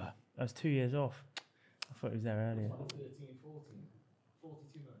 Oh, that was 2 years off. I thought he was there earlier. 2013-14,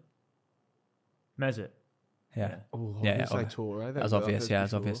 42 million. Mesut. Yeah. Oh, Yeah, I yeah, say obvious. Torre. That was obvious. Yeah,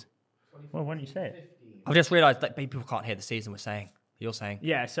 that's obvious. Well, why don't you say it? I've just realised that people can't hear the season we're saying. You're saying.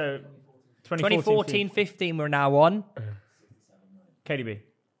 Yeah, so 2014-15 we're now on. KDB.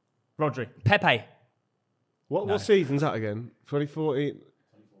 Rodri. Pepe. What season's that again? 2014.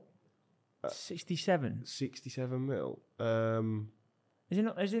 67. 67 mil. Is it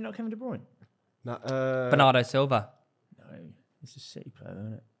not Kevin De Bruyne? Bernardo Silva. No, it's a City player,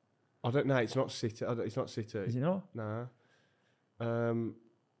 isn't it? I don't know. It's not City. It's not City. Is it not? No.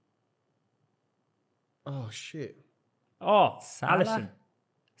 Oh shit! Oh, Salah? Alisson.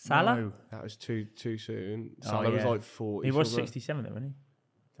 Salah? No. That was too soon. Oh, Salah was yeah. like 40. He was something. 67 though, wasn't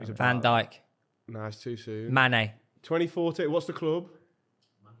he? He's Van Dijk. No, it's too soon. Mane. 2014. What's the club?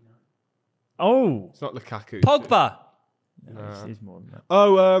 Oh, It's not Lukaku. Pogba. no, this is more than that.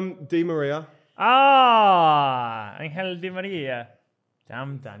 Oh, Di Maria. Ah, Angel Di Maria.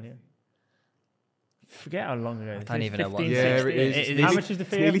 Damn, Daniel. Forget how long ago. don't even know what- 15, Yeah, 16. it is. It's How nearly- much is the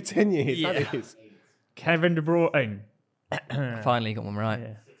It's fee? nearly 10 years. Yeah. That is. Kevin De Bruyne. Finally got one right.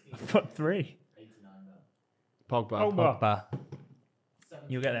 Yeah. I've got 3. 89 million. Pogba. Oh, well. Pogba.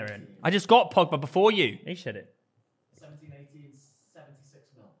 You'll get there in. I just got Pogba before you. He said it. 17-18, 76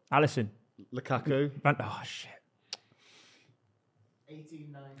 mil. Alisson. Lukaku. Oh, shit.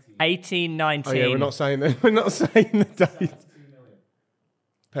 18-19, 18-19. Oh yeah, we're not saying the date. 72 million.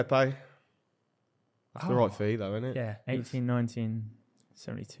 Pepe. That's the right fee though, isn't it? Yeah. 18, 19,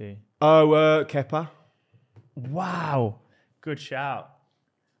 72. Oh, Kepa. Wow. Good shout.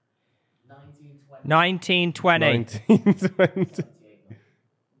 19-20, 19-20. 1920.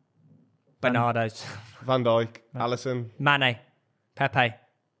 Bernardo's. Van Dijk. Alisson. Mane. Pepe.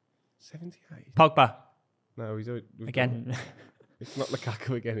 78. Pogba. No, we've Again. done- It's not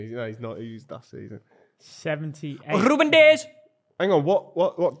Lukaku again. He's not used that season. 78. Ruben Diaz. Hang on, what?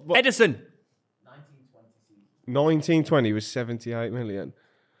 Edison. 19-20 season. 1920 was 78 million.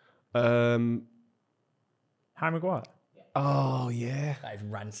 Harry Maguire. Oh yeah. That is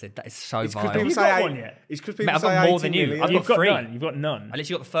rancid. That is so It's because vile. people You say got eight- one yet? It's because Mate, people I've say got more 80 than you. million. I've You've got got 3. none. You've got none. I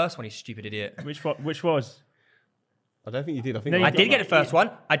literally got the first one, you stupid idiot. Which was? I don't think you did. I think No, you I got did get that. the first one.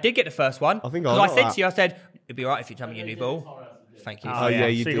 I think I think I Because I got said that. to you, I said, it'd be all right if you tell me your new ball. Thank you. Oh, Oh yeah, yeah,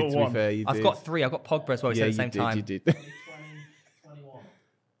 you so you did. got To be one. fair, you did. I've got 3. I've got Pogba as well. We Yeah, said at the you same did. time. You did. 20-21,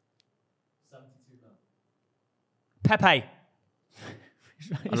 72 mil. Pepe.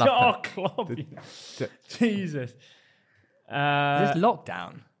 He's love not our club. The- Jesus. Is this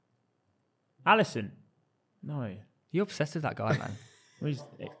lockdown? Alisson. No. You're obsessed with that guy, man. He's-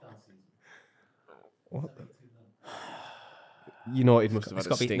 Lockdown season. What? United must have It's had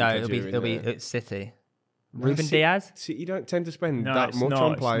got a to be stinker no. It'll during be the- it's City. No, Ruben Diaz. You don't tend to spend No, that it's much not,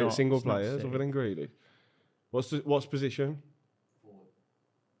 on it's players, not, single it's not players, City. other than Grealish. What's position?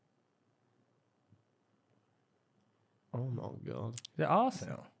 Oh my god! Is it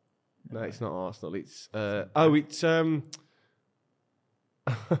Arsenal? No, it's not Arsenal. It's it's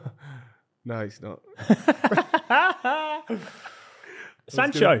no, it's not.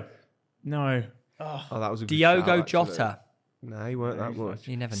 Sancho. No. Oh, that was a good Diogo shout, actually. Jota. No, he weren't that much.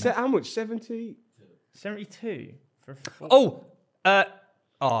 You never know. How much? 70. 72 for 4. Oh,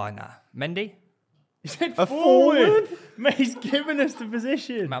 nah. Mendy. He said A forward. Mate, he's given us the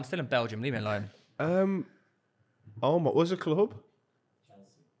position. Man, I'm still in Belgium. Leave me alone. What was the club?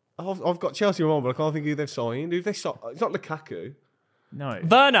 Chelsea. I've got Chelsea on, but I can't think who they've signed. Who they signed? It's not Lukaku. No.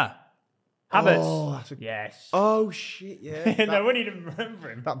 Werner. Havertz. Oh, that's a, Yes. oh shit! Yeah, No, we need to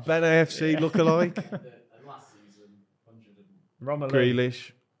remember him. that Ben AFC lookalike. And last season, 100 and Romelu.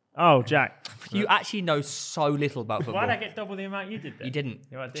 Grealish. Oh, Jack. You actually know so little about football. Why did I get double the amount you did then? You didn't.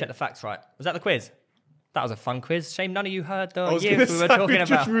 Yeah, I did. Check the facts right. Was that the quiz? That was a fun quiz. Shame none of you heard the I was years going we to were say, talking we about.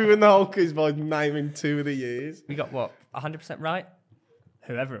 just ruined the whole quiz by naming 2 of the years. We got what? 100% right?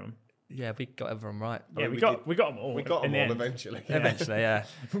 Whoever. Yeah, we got everyone right. Yeah, mean, we we got them all. We got in them the all end. eventually. Eventually, yeah.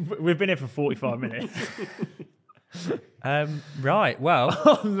 We've been here for 45 minutes. Right,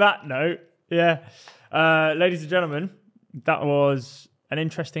 well, On that note, yeah. Ladies and gentlemen, that was an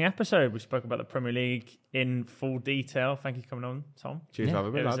interesting episode. We spoke about the Premier League in full detail. Thank you for coming on, Tom. Cheers for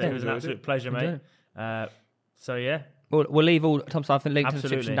having me, It was, lads. it was an Enjoyed absolute pleasure, mate. So, yeah, we'll leave all Tom Southend links in the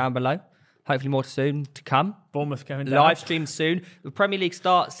Absolutely. description down below. Hopefully more soon to come. Bournemouth going down. Live stream soon. The Premier League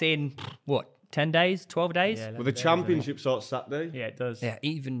starts in, 10 days, 12 days? Yeah, Well, the championship starts Saturday. Yeah, it does. Yeah,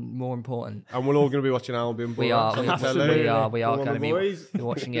 even more important. And we're all going to be watching Albion. We are on the telly. we are All going to the boys. be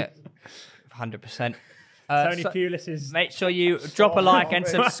watching it 100%. Tony So- Pulis's. Make sure you drop a like and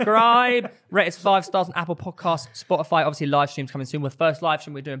subscribe. Rate us 5 stars on Apple Podcasts, Spotify. Obviously, live streams coming soon. The first live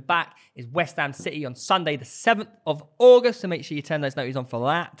stream we're doing back is West Ham City on Sunday, the 7th of August. So make sure you turn those notices on for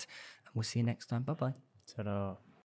that. And we'll see you next time. Bye-bye. Ta-da.